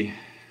and see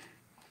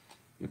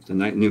If the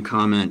new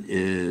comment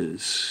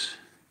is,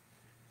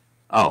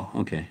 oh,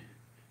 okay.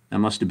 That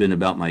must have been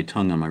about my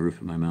tongue on my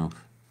roof of my mouth.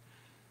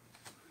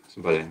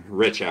 Somebody,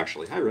 Rich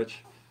actually, hi Rich,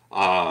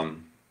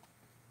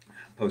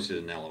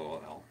 posted an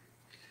LOL.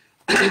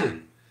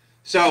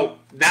 So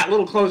that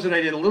little close that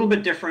I did, a little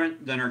bit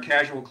different than our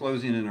casual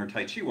closing and our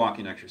Tai Chi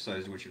walking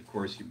exercise, which of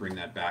course you bring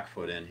that back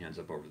foot in, hands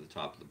up over the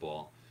top of the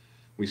ball.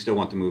 We still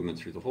want the movement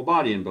through the whole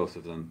body in both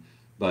of them,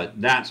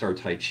 but that's our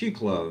Tai Chi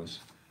close.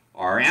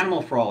 Our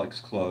Animal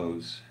Frolics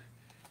close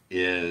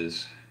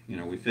is,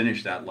 we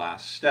finish that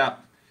last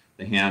step.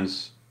 The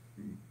hands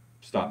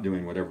stop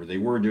doing whatever they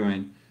were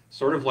doing,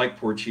 sort of like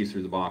Por Chi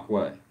through the Bach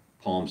way.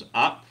 Palms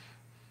up,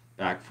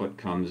 back foot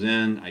comes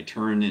in, I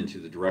turn into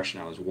the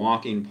direction I was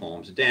walking,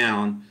 palms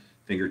down,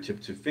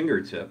 fingertip to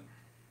fingertip,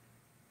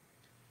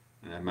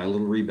 and I have my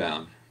little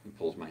rebound that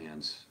pulls my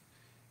hands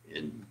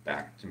in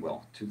back to,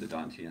 well, to the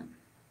dantian.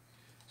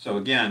 So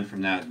again,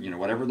 from that,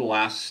 whatever the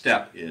last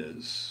step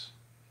is,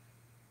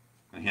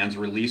 my hands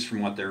release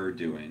from what they were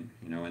doing.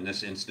 In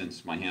this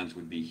instance, my hands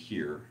would be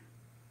here.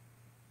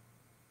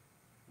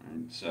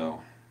 And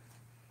so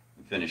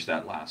I finish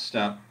that last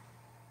step.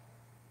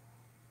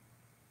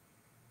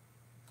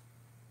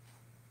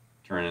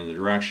 Turn in the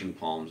direction,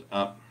 palms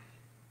up,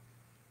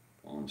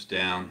 palms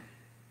down,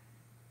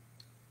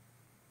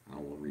 and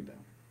a little rebound.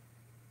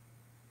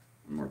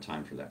 One more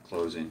time for that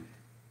closing.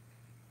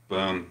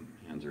 Boom,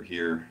 hands are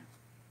here.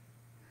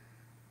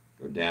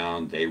 Go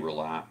down, they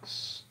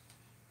relax.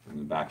 Bring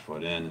the back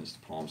foot in as the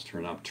palms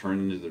turn up, turn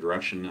into the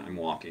direction I'm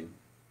walking.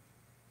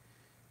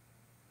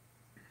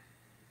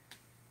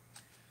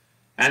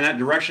 And that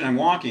direction I'm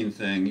walking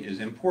thing is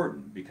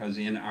important because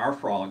in our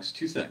frolics,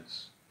 two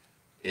things.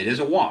 It is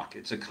a walk.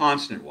 It's a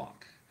constant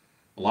walk.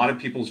 A lot of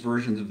people's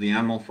versions of the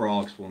Animal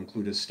Frolics will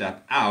include a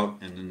step out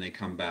and then they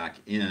come back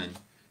in,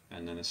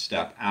 and then a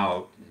step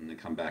out and they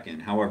come back in.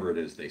 However it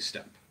is they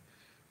step,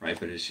 right?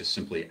 But it's just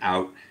simply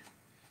out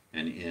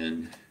and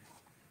in,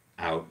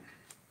 out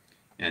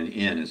and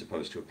in, as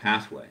opposed to a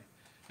pathway.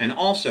 And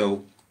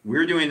also,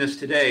 we're doing this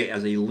today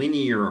as a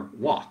linear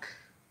walk.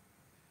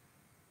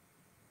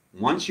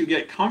 Once you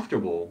get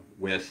comfortable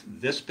with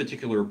this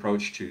particular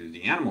approach to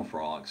the Animal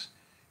Frolics,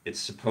 it's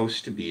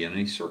supposed to be in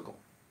a circle.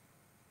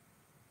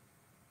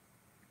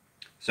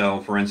 So,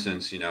 for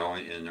instance, in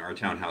our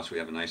townhouse we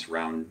have a nice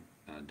round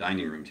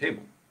dining room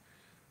table.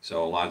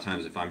 So a lot of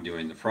times if I'm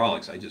doing the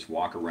frolics, I just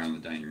walk around the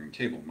dining room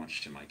table,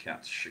 much to my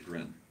cat's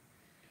chagrin.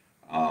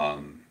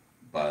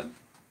 But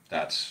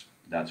that's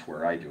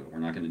where I do it. We're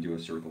not going to do a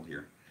circle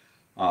here.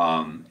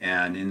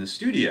 And in the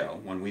studio,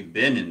 when we've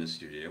been in the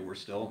studio, we're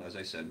still, as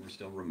I said, we're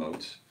still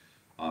remote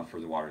for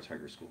the Water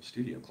Tiger School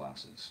studio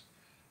classes.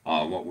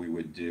 What we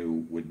would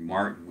do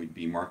would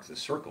be mark the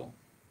circle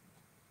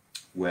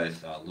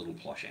with little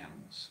plush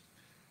animals.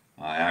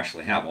 I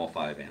actually have all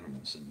 5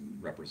 animals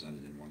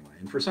represented in one way.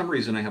 And for some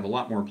reason, I have a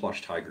lot more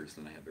plush tigers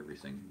than I have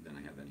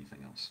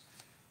anything else.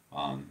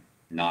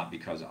 Not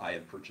because I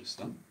have purchased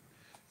them.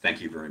 Thank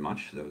you very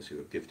much, those who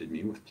have gifted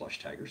me with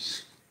plush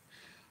tigers.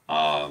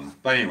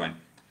 But anyway,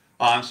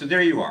 so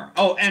there you are.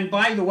 Oh, and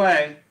by the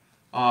way,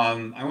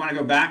 I want to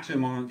go back to a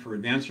moment for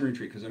advance and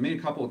retreat because I made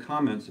a couple of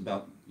comments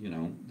about,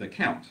 the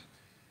count,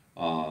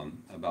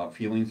 about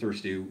feeling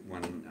thirsty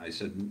when I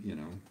said,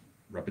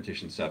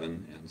 repetition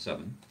 7 and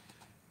 7,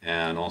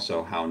 and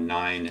also how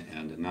 9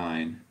 and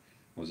 9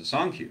 was a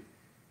song cue.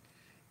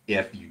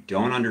 If you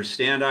don't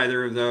understand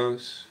either of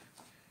those,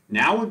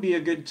 now would be a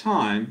good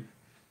time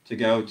to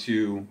go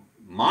to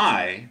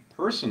my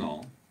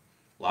personal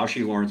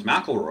Laoshi Lawrence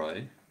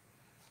McElroy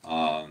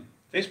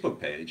Facebook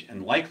page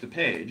and like the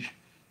page,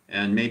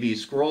 and maybe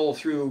scroll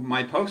through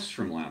my posts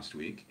from last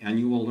week, and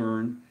you will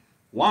learn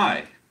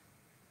why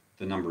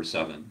the number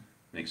 7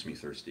 makes me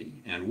thirsty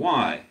and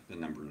why the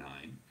number 9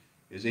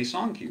 is a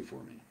song cue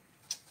for me.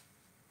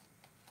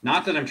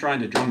 Not that I'm trying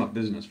to drum up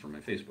business for my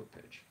Facebook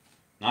page.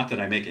 Not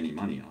that I make any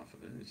money off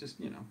of it. It's just,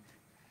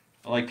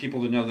 I like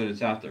people to know that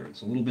it's out there.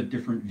 It's a little bit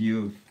different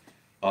view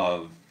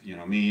of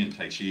me and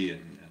Tai Chi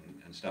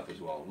and stuff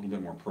as well. A little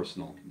bit more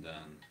personal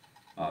than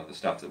the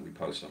stuff that we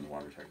post on the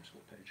Water Tiger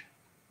School page.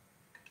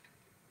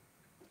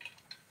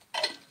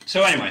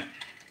 So anyway,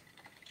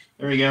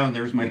 there we go.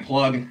 There's my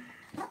plug.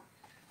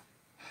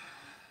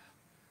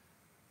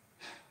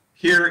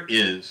 Here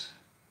is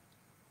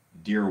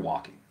deer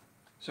walking.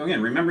 So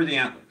again, remember the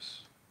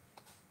antlers.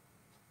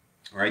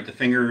 All right, the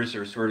fingers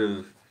are sort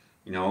of,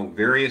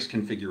 various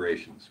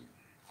configurations.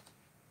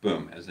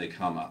 Boom, as they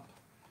come up.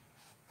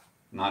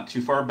 Not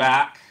too far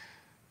back,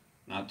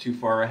 not too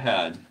far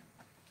ahead,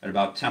 at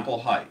about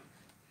temple height.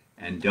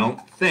 And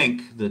don't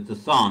think that the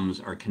thumbs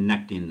are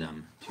connecting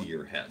them to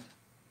your head.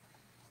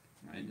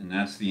 Right? And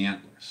that's the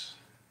antlers.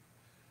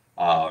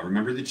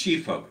 Remember the chi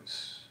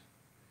focus.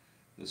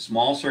 The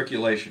small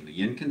circulation, the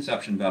yin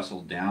conception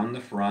vessel down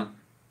the front,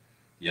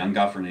 the yang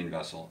governing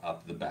vessel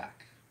up the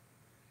back.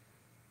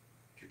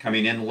 If you're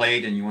coming in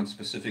late and you want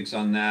specifics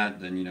on that,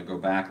 then go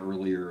back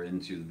earlier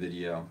into the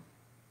video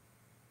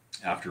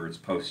after it's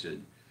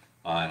posted,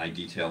 and I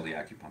detail the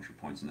acupuncture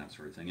points and that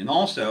sort of thing. And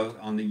also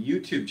on the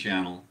YouTube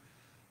channel,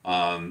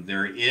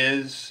 There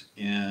is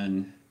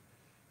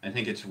I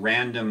think it's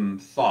Random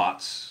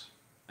Thoughts,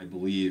 I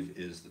believe,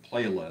 is the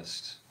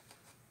playlist.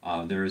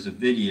 There is a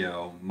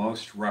video,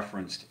 most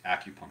referenced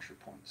acupuncture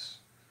points.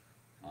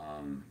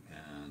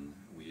 And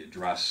we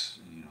address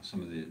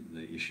some of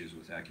the issues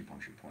with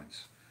acupuncture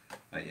points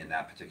in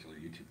that particular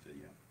YouTube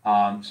video.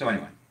 So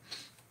anyway,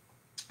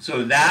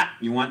 so that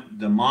you want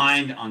the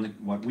mind on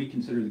what we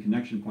consider the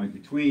connection point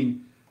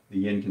between the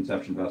yin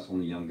conception vessel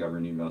and the yang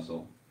governing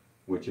vessel,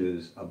 which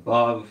is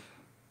above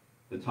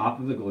the top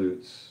of the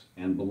glutes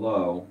and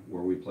below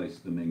where we place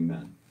the Ming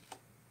Men.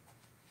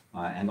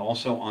 And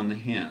also on the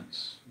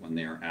hands when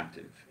they are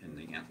active in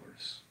the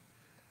antlers.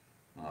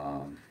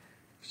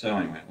 So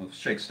anyway, let's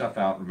shake stuff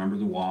out. Remember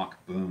the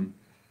walk, boom,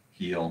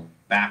 heel,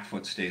 back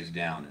foot stays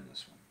down in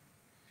this one.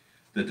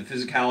 That the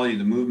physicality of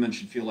the movement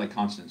should feel like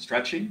constant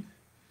stretching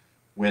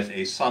with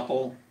a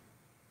supple,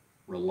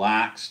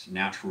 relaxed,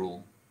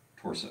 natural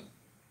torso.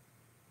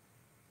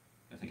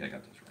 I think I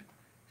got those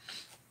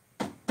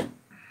right.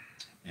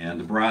 And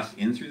the breath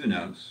in through the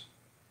nose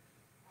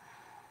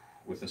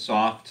with a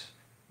soft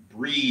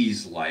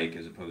breeze-like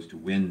as opposed to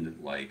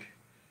wind-like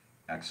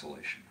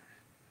exhalation.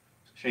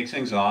 Shake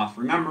things off.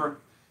 Remember,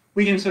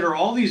 we consider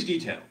all these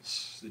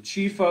details, the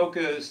chi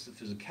focus, the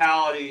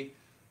physicality,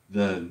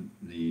 the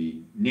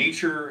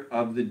nature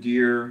of the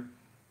deer,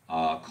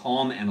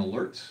 calm and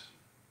alert,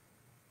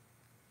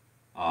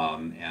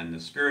 and the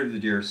spirit of the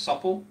deer,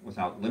 supple,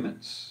 without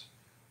limits,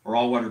 are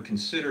all what are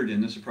considered in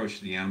this approach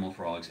to the animal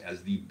frolics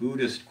as the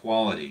Buddhist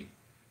quality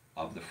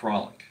of the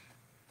frolic.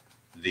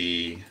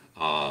 The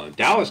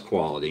Taoist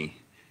quality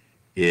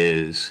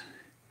is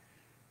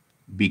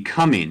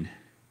becoming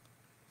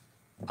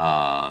the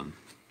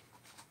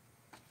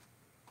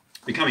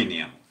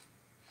animal.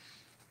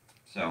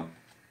 So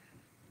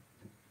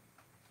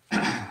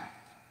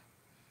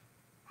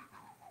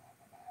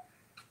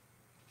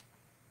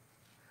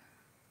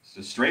it's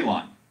a straight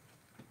line,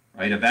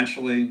 right?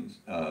 Eventually,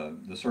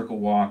 the circle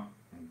walk.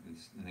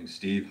 I think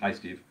Steve, hi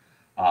Steve,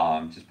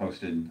 just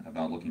posted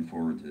about looking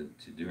forward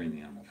to doing the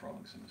animal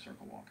frolics in the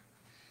circle walk.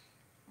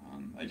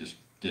 I just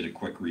did a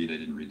quick read. I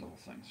didn't read the whole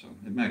thing, so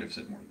it might have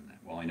said more than that.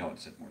 Well, I know it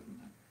said more than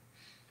that.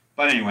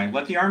 But anyway,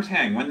 let the arms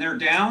hang. When they're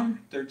down,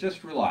 they're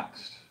just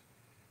relaxed.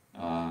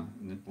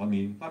 Let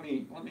me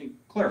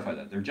clarify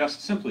that. They're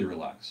just simply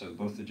relaxed. So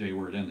both the J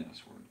word and the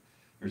S word.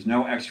 There's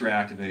no extra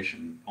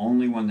activation.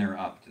 Only when they're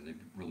up do they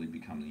really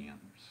become the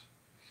antlers.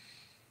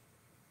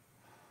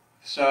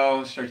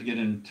 So start to get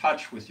in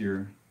touch with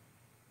your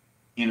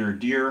inner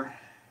deer.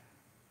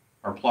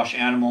 Our plush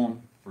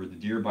animal for the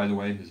deer, by the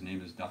way, his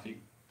name is Duffy.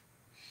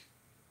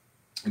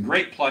 A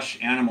great plush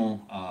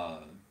animal.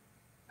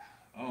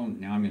 Oh,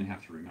 now I'm going to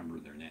have to remember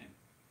their name.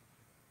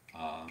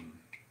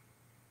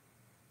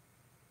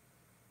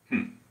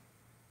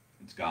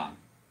 It's gone.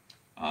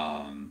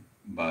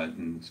 But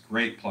it's a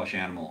great plush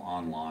animal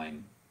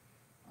online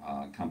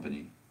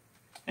company.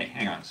 Hey,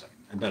 hang on a second.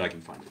 I bet I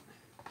can find it.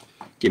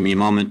 Give me a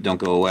moment. Don't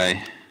go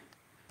away.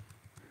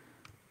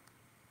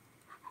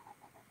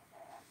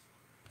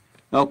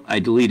 Oh, I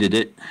deleted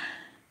it.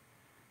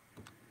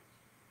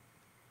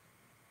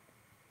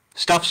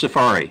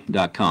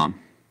 StuffSafari.com.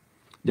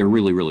 They're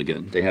really, really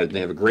good. They have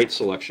a great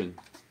selection.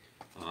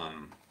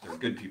 They're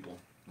good people.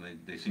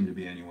 They seem to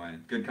be anyway.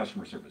 Good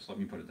customer service. Let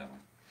me put it that way.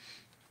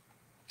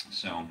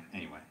 So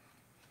anyway,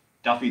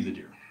 Duffy the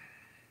deer.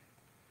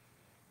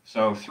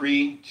 So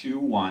 3, 2,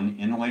 1.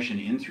 Inhalation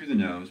in through the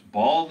nose.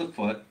 Ball of the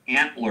foot.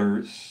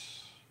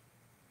 Antlers.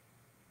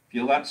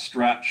 Feel that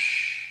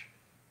stretch.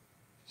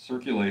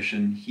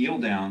 Circulation. Heel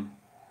down.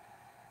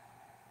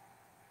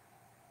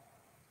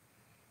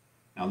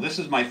 Now this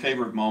is my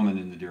favorite moment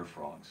in the deer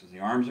frolics. As the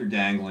arms are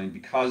dangling,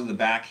 because the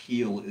back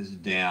heel is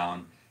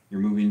down, you're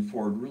moving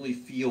forward. Really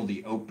feel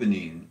the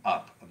opening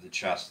up of the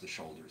chest, the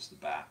shoulders, the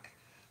back.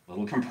 A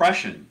little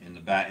compression in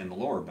the back, in the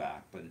lower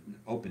back, but an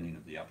opening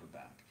of the upper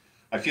back.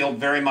 I feel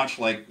very much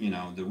like, the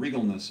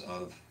regalness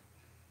of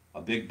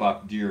a big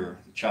buck deer.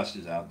 The chest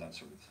is out, that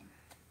sort of thing.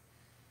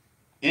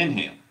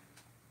 Inhale.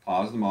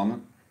 Pause the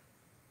moment.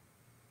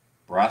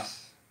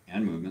 Breath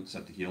and movement.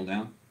 Set the heel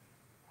down.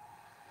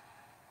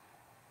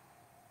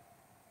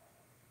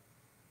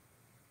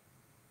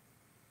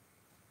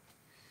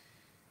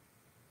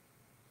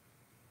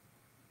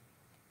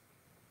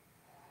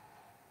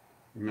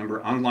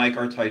 Remember, unlike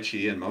our Tai Chi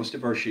and most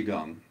of our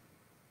Qigong,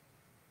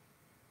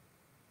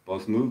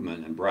 both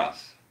movement and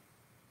breath,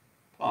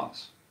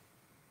 pause.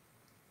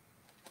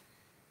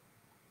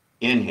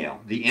 Inhale.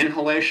 The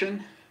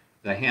inhalation,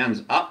 the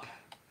hands up,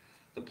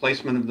 the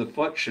placement of the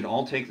foot should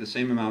all take the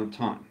same amount of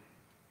time.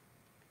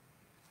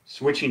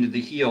 Switching to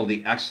the heel,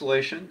 the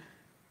exhalation,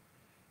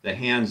 the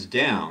hands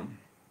down,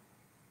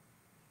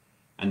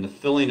 and the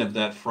filling of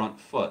that front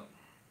foot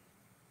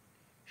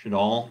should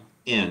all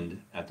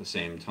end at the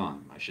same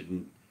time.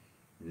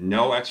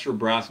 No extra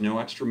breath, no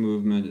extra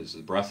movement. As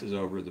the breath is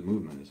over, the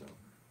movement is over.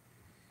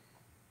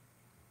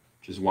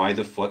 Which is why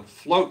the foot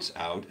floats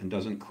out and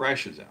doesn't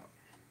crash out.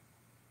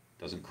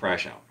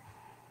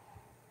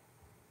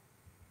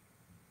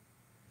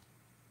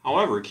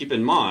 However, keep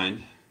in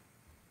mind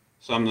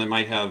some that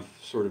might have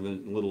sort of a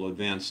little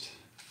advanced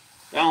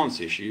balance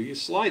issue, you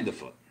slide the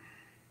foot,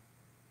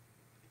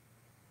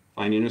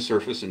 finding a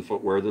surface and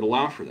footwear that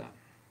allow for that.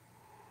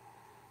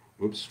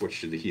 Oops,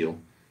 switch to the heel.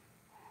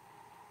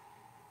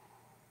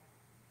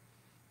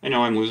 I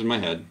know I'm losing my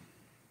head.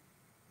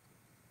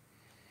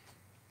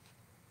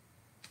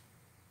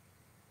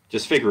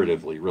 Just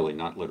figuratively, really,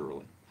 not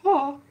literally.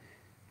 Ah.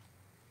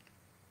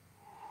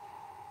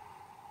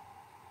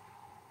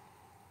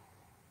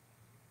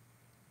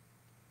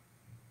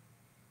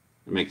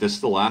 Make this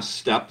the last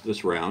step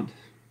this round.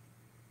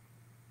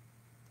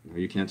 Now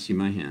you can't see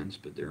my hands,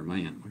 but there are my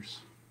antlers.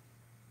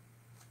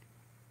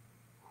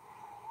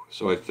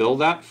 So I fill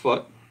that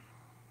foot,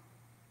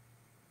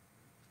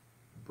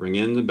 bring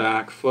in the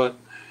back foot,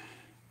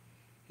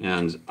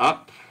 hands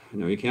up. I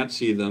know you can't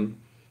see them.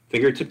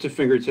 Fingertip to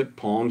fingertip,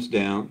 palms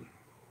down.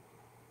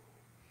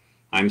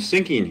 I'm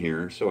sinking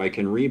here so I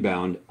can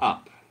rebound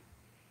up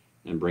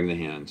and bring the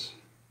hands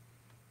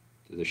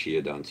to the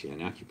Xia Dantian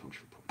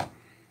acupuncture point.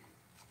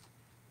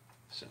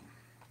 So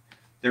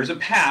there's a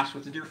pass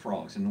with the deer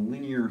frolics in a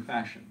linear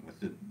fashion, with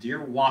the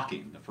deer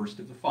walking, the first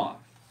of the 5.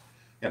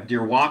 You have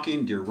deer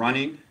walking, deer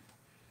running,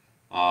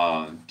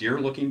 deer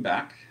looking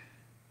back,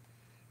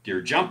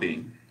 deer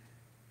jumping,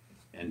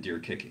 and deer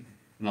kicking.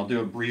 And I'll do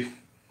a brief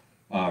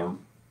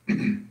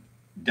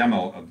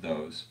demo of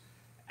those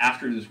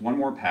after this one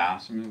more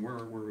pass. I mean, where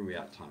are we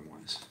at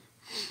time-wise?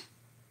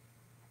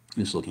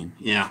 Just looking.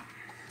 Yeah.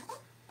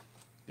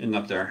 Getting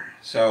up there.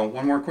 So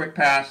one more quick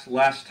pass,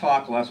 last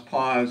talk, last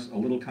pause, a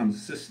little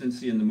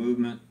consistency in the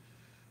movement.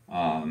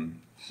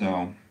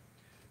 So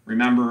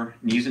remember,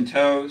 knees and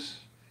toes,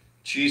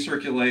 chi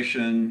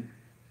circulation,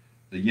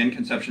 the yin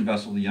conception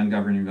vessel, the yang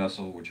governing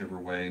vessel, whichever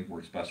way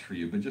works best for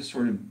you, but just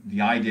sort of the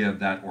idea of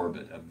that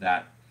orbit, of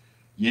that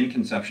yin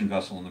conception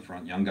vessel in the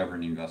front, yang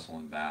governing vessel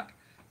in back,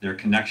 their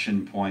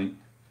connection point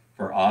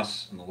for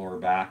us in the lower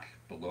back,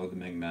 below the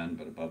Ming Men,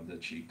 but above the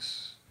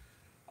cheeks,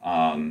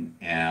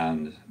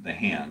 and the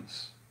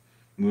hands.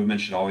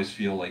 Movement should always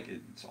feel like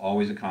it's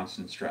always a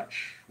constant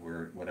stretch,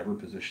 where whatever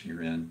position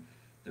you're in,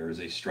 there is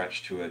a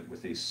stretch to it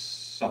with a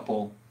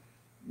supple,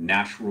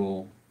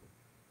 natural,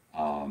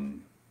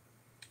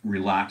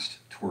 relaxed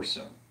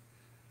torso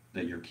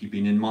that you're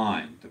keeping in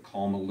mind, the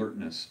calm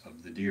alertness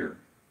of the deer,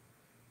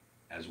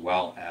 as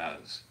well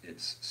as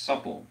its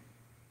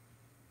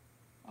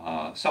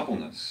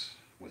suppleness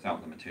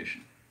without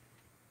limitation.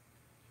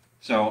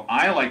 So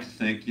I like to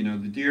think, you know,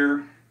 the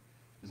deer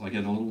is like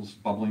at a little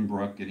bubbling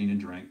brook getting a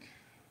drink,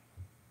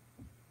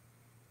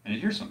 and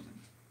it hears something,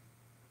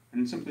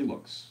 and it simply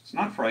looks. It's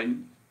not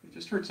frightened, it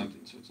just heard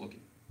something, so it's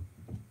looking.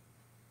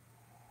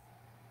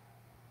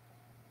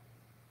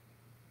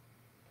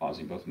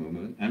 Pausing both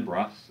movement and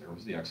breath, there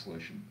was the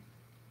exhalation.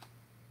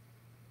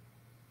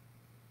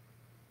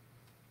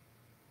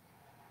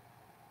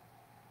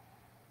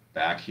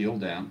 Back heel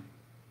down,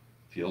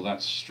 feel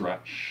that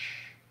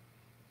stretch,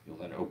 feel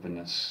that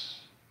openness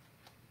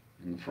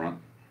in the front,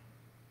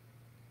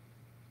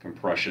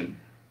 compression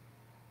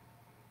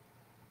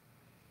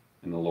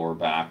in the lower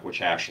back,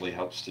 which actually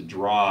helps to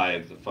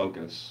drive the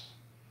focus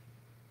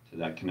to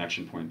that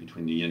connection point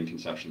between the yin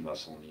conception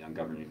vessel and the yang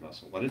governing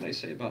vessel. What did I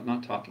say about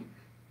not talking?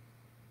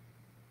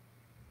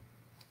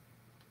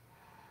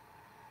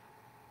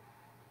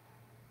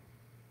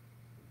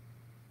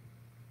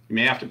 You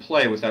may have to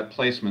play with that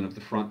placement of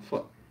the front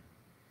foot.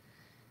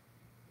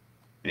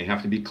 You may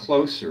have to be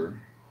closer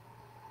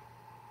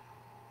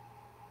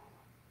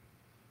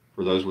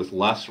for those with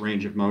less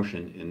range of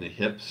motion in the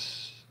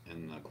hips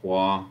and the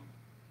quad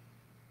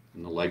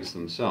and the legs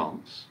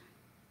themselves.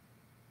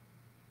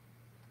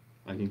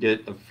 I can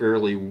get a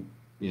fairly,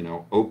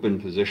 open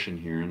position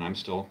here and I'm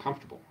still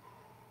comfortable.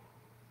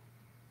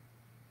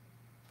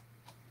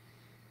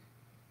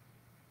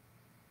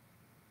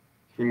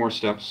 Three more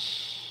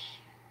steps.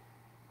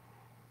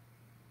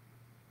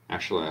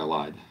 Actually, I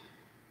lied.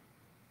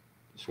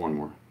 Just one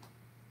more.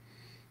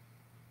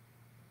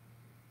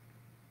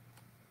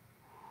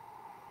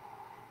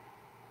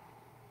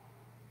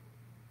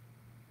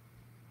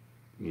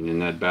 And in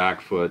that back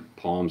foot,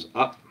 palms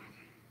up,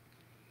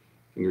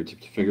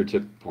 fingertip to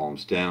fingertip,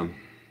 palms down,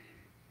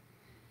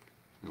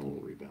 and a little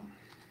rebound.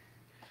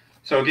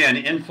 So again,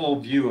 in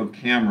full view of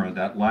camera,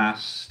 that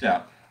last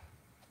step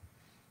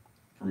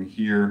from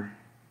here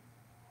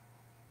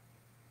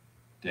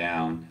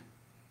down,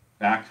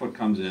 back foot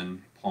comes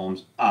in,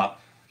 palms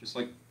up, just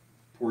like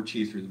poor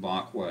chi through the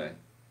Bach way.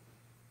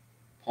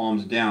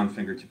 Palms down,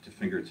 fingertip to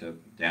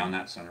fingertip, down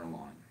that center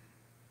line.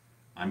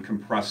 I'm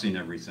compressing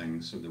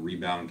everything so the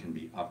rebound can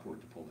be upward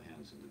to pull the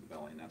hands into the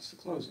belly, and that's the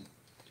closing.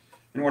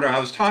 And what I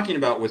was talking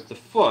about with the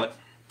foot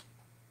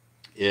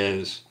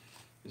is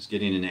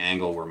getting an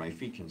angle where my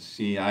feet can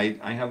see. I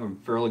have a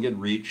fairly good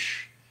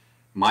reach.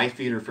 My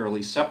feet are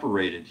fairly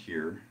separated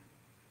here,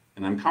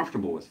 and I'm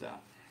comfortable with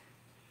that.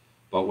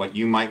 But what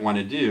you might want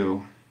to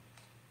do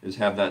is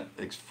have that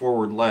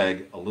forward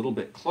leg a little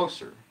bit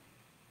closer,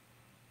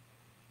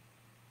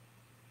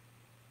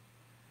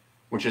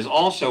 which is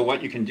also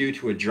what you can do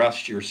to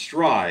adjust your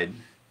stride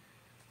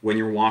when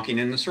you're walking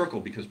in the circle,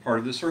 because part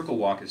of the circle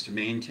walk is to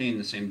maintain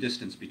the same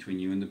distance between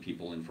you and the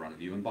people in front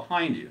of you and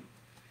behind you.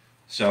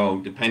 So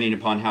depending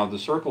upon how the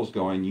circle's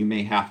going, you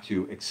may have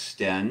to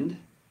extend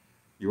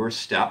your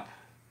step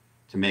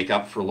to make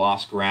up for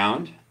lost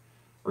ground,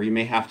 or you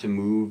may have to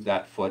move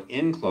that foot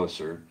in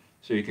closer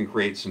so you can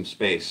create some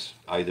space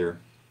either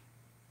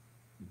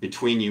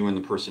between you and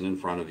the person in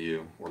front of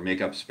you, or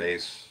make up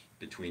space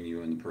between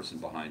you and the person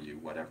behind you,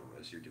 whatever,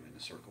 as you're doing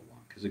the circle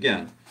walk. Because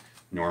again,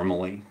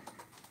 normally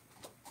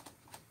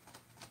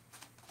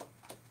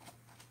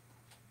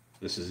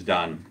this is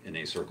done in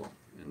a circle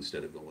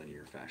instead of the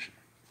linear fashion.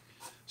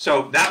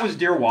 So that was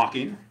deer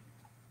walking.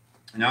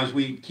 Now as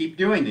we keep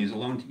doing these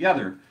alone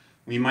together,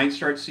 we might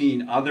start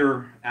seeing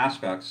other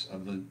aspects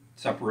of the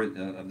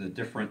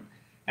different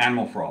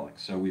animal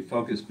frolics. So we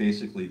focused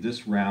basically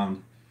this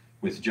round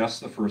with just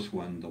the first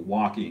one, the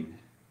walking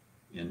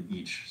in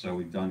each. So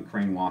we've done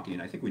crane walking.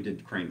 I think we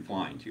did crane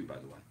flying too, by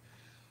the way.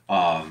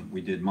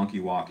 We did monkey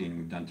walking,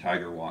 we've done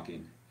tiger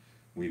walking,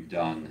 we've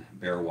done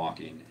bear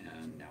walking,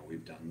 and now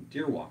we've done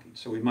deer walking.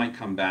 So we might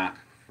come back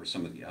for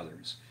some of the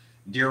others.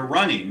 Deer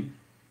running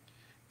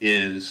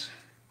is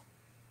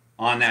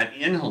on that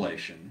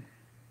inhalation,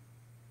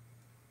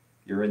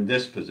 you're in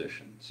this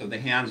position. So the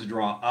hands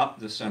draw up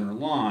the center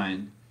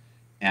line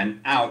and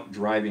out,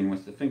 driving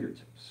with the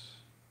fingertips.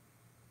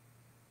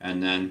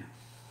 And then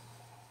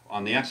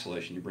on the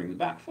exhalation, you bring the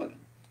back foot in.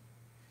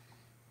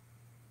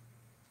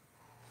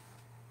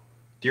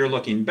 Deer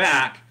looking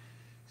back,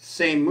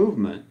 same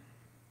movement.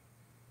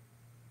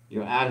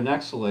 You add an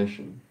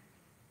exhalation,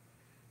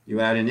 you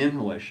add an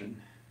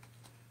inhalation,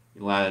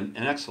 you add an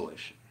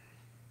exhalation.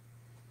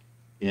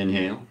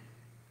 Inhale,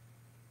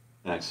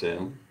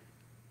 exhale,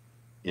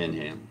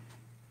 inhale,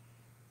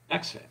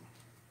 exhale.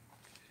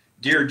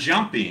 Deer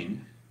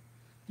jumping,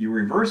 you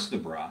reverse the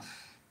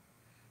breath,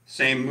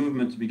 same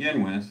movement to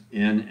begin with,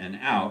 in and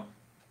out,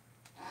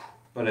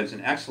 but it's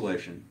an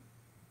exhalation,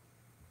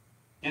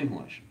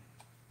 inhalation,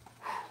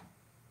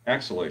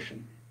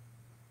 exhalation,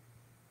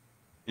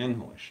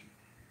 inhalation.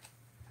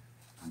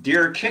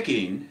 Deer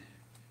kicking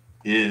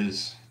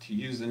is, to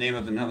use the name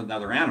of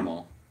another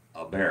animal,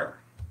 a bear.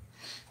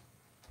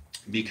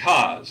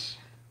 Because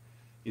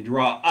you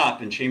draw up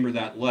and chamber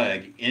that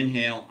leg,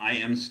 inhale, I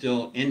am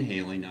still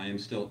inhaling, I am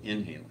still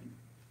inhaling.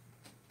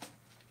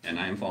 And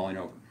I am falling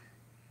over.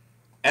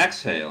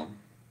 Exhale,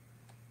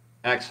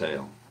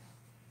 exhale,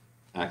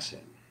 exhale.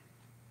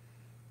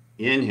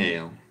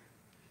 Inhale,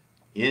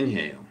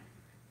 inhale,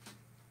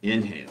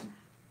 inhale.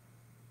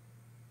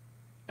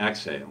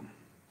 Exhale,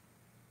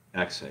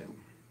 exhale,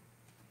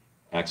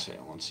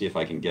 exhale. Let's see if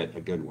I can get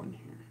a good one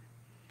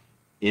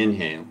here.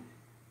 Inhale,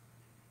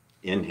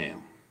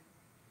 inhale,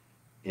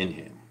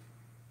 inhale.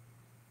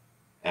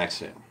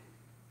 Exhale,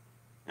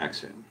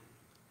 exhale,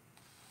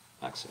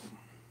 exhale.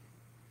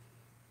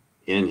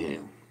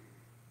 Inhale,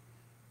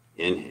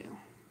 inhale,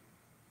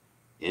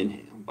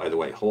 inhale. By the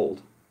way,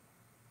 hold.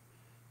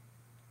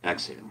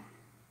 Exhale,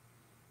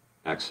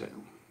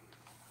 exhale,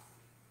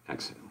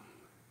 exhale,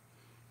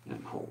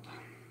 and hold.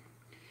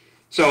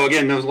 So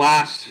again, those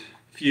last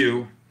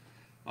few,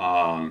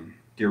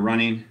 deer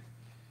running,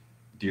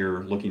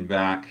 deer looking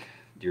back,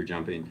 deer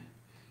jumping,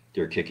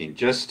 deer kicking,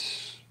 just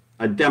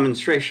a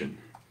demonstration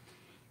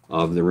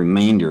of the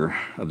remainder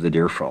of the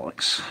deer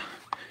frolics.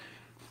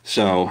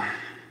 So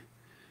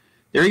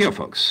there you go,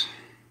 folks.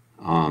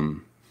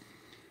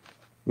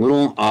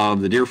 Little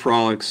of the deer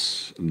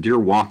frolics, deer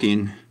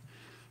walking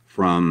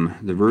from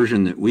the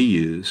version that we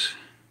use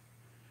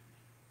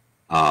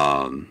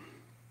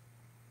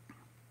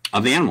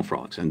of the animal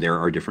frolics, and there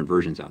are different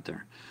versions out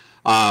there.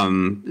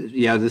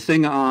 Yeah, the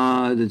thing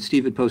that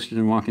Steve had posted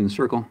in Walking the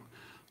Circle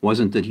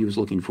wasn't that he was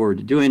looking forward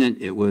to doing it.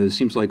 It was,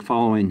 seems like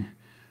following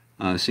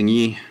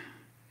Xingyi,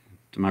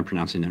 am I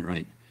pronouncing that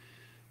right?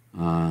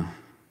 I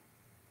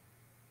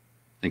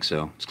think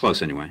so. It's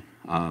close anyway.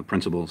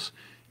 Principles,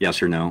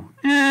 yes or no?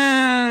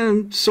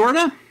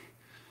 Sorta.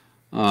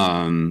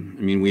 I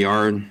mean, we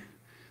are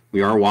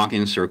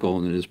walking a circle,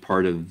 and it is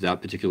part of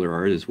that particular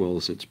art as well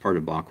as it's part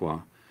of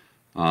Bakwa.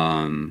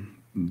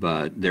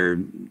 But they're,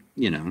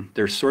 you know,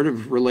 they're sort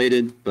of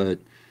related, but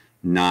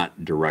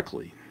not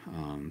directly.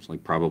 It's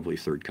like probably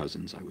third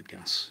cousins, I would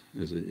guess.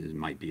 It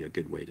might be a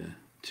good way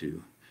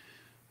to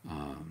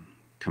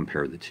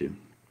compare the two.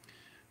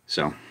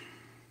 So,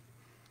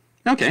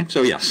 okay,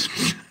 so yes.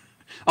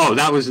 Oh,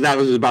 that was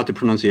about the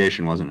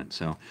pronunciation, wasn't it?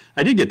 So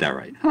I did get that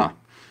right, huh?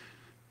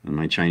 And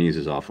my Chinese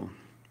is awful.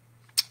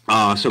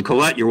 So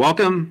Colette, you're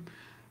welcome.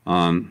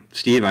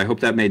 Steve, I hope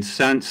that made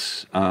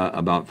sense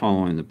about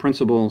following the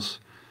principles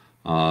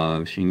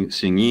of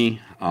Xingyi,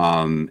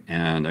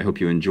 and I hope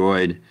you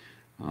enjoyed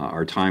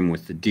our time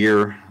with the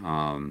deer.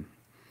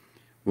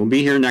 We'll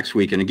be here next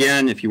week, and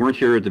again, if you weren't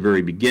here at the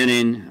very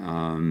beginning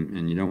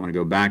and you don't want to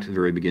go back to the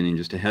very beginning,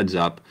 just a heads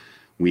up,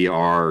 we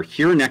are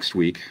here next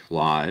week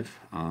live,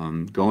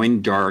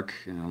 going dark.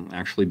 It'll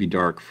actually be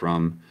dark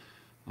from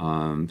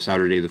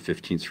Saturday the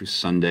 15th through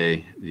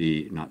Sunday,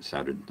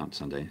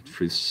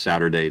 through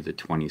Saturday the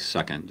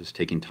 22nd, just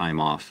taking time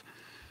off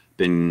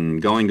been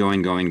going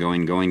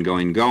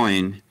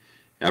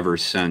ever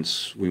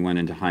since we went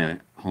into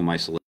home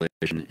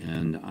isolation,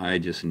 and I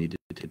just needed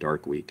to take a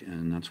dark week,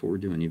 and that's what we're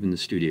doing. Even the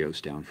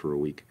studio's down for a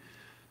week.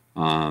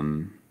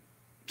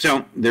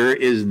 So there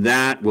is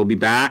that. We'll be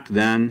back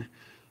then.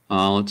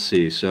 Let's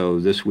see. So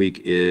this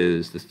week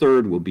is the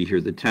 3rd. We'll be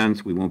here the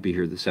 10th. We won't be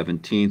here the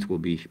 17th. We'll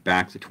be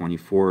back the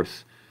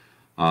 24th.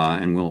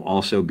 And we'll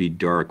also be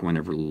dark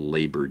whenever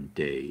Labor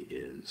Day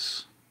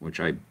is,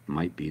 which I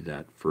might be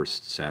that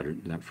first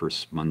Saturday, that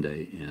first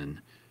Monday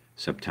in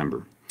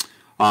September.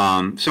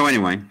 So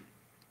anyway,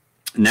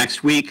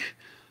 next week,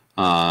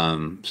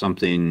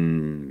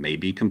 something may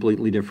be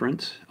completely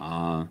different.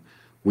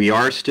 We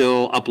are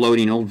still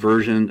uploading old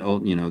version,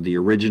 the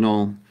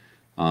original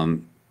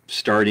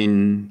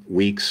starting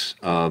weeks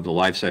of the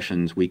live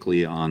sessions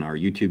weekly on our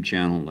YouTube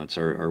channel. That's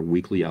our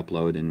weekly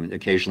upload, and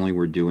occasionally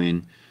we're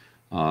doing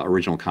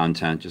original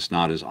content, just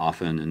not as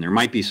often. And there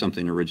might be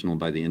something original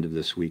by the end of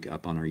this week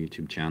up on our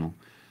YouTube channel.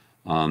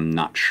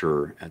 Not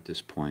sure at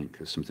this point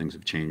because some things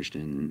have changed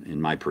in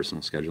my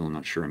personal schedule. I'm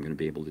not sure I'm going to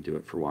be able to do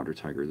it for Water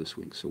Tiger this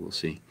week, so we'll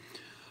see.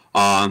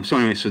 So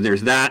anyway, so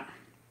there's that.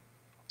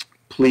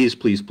 Please,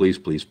 please, please,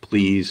 please,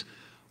 please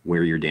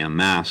wear your damn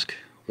mask,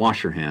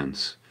 wash your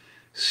hands,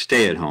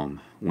 stay at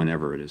home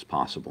whenever it is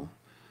possible.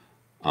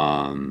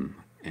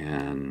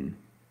 And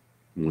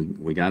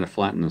we got to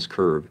flatten this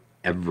curve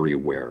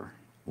everywhere,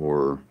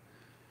 or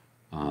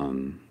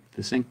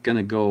this ain't going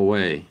to go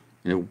away.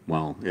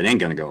 Well, it ain't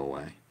going to go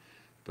away,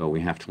 but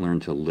we have to learn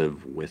to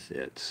live with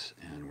it,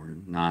 and we're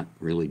not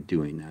really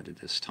doing that at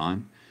this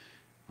time.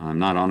 I'm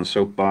not on a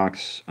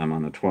soapbox. I'm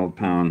on a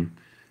 12-pound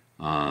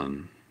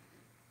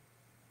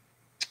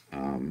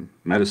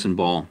medicine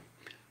ball,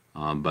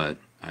 but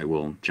I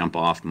will jump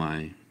off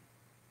my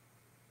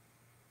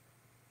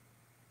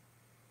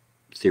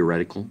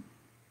theoretical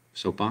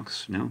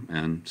soapbox now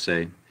and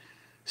say,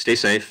 stay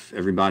safe,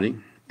 everybody,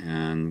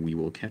 and we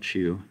will catch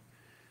you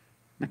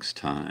next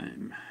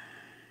time.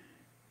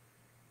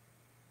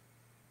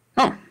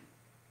 Oh,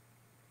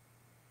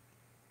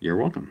 you're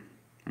welcome.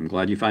 I'm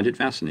glad you find it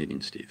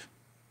fascinating, Steve.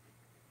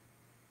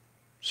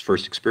 It's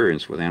first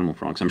experience with animal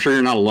frolics. I'm sure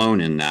you're not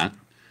alone in that.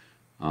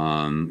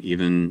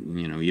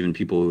 Even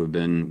people who have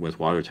been with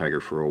Water Tiger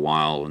for a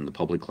while in the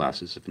public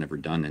classes have never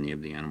done any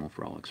of the animal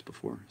frolics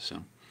before.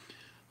 So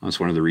that's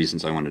one of the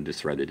reasons I wanted to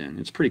thread it in.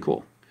 It's pretty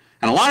cool.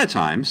 And a lot of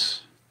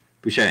times,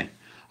 Boucher,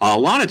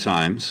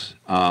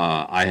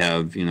 I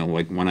have,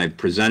 like when I've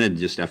presented,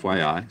 just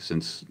FYI,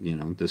 since,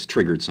 this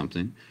triggered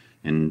something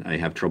and I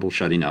have trouble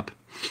shutting up.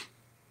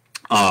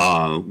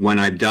 When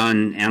I've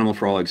done Animal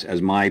Frolics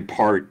as my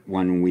part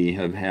when we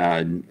have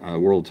had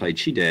World Tai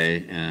Chi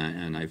Day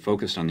and I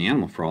focused on the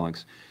Animal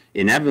Frolics,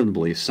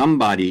 inevitably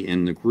somebody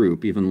in the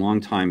group, even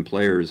longtime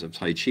players of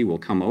Tai Chi, will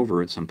come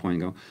over at some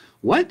point and go,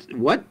 what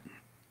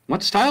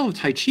style of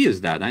Tai Chi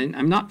is that?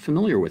 I'm not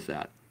familiar with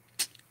that.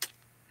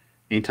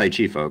 Ain't Tai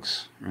Chi,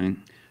 folks, right?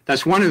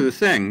 That's one of the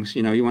things,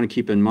 you want to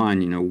keep in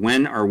mind,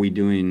 when are we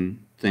doing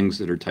things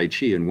that are Tai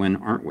Chi and when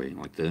aren't we?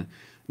 Like the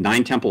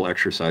 9 temple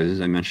exercises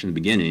I mentioned at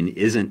the beginning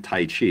isn't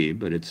Tai Chi,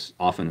 but it's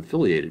often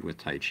affiliated with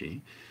Tai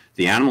Chi.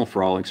 The Animal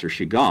Frolics are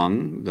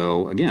Qigong,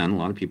 though, again, a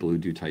lot of people who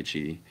do Tai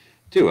Chi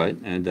do it.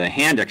 And the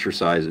hand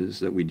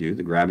exercises that we do,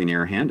 the grabbing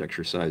air hand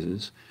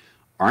exercises,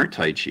 aren't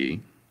Tai Chi.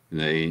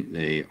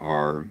 They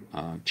are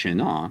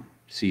Qin-Na,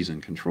 seize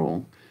and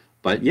control.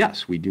 But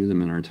yes, we do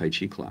them in our Tai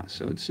Chi class.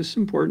 So it's just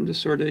important to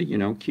sort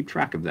of, keep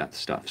track of that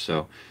stuff.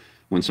 So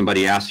when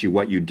somebody asks you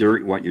what you're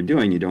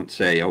doing, you don't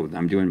say, oh,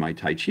 I'm doing my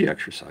Tai Chi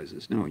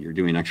exercises. No, you're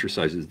doing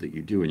exercises that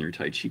you do in your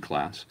Tai Chi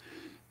class,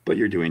 but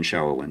you're doing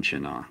Shaolin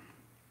Qin-Na.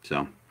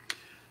 So,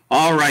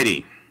 all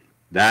righty.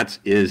 That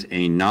is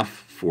enough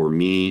for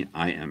me.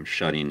 I am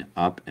shutting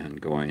up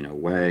and going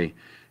away.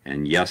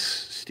 And yes,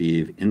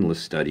 Steve, endless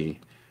study,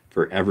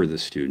 forever the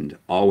student,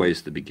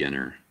 always the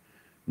beginner,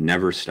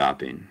 never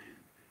stopping,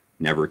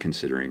 never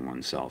considering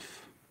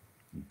oneself.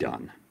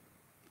 Done.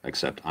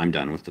 Except I'm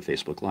done with the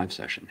Facebook Live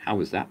session. How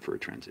was that for a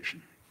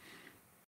transition?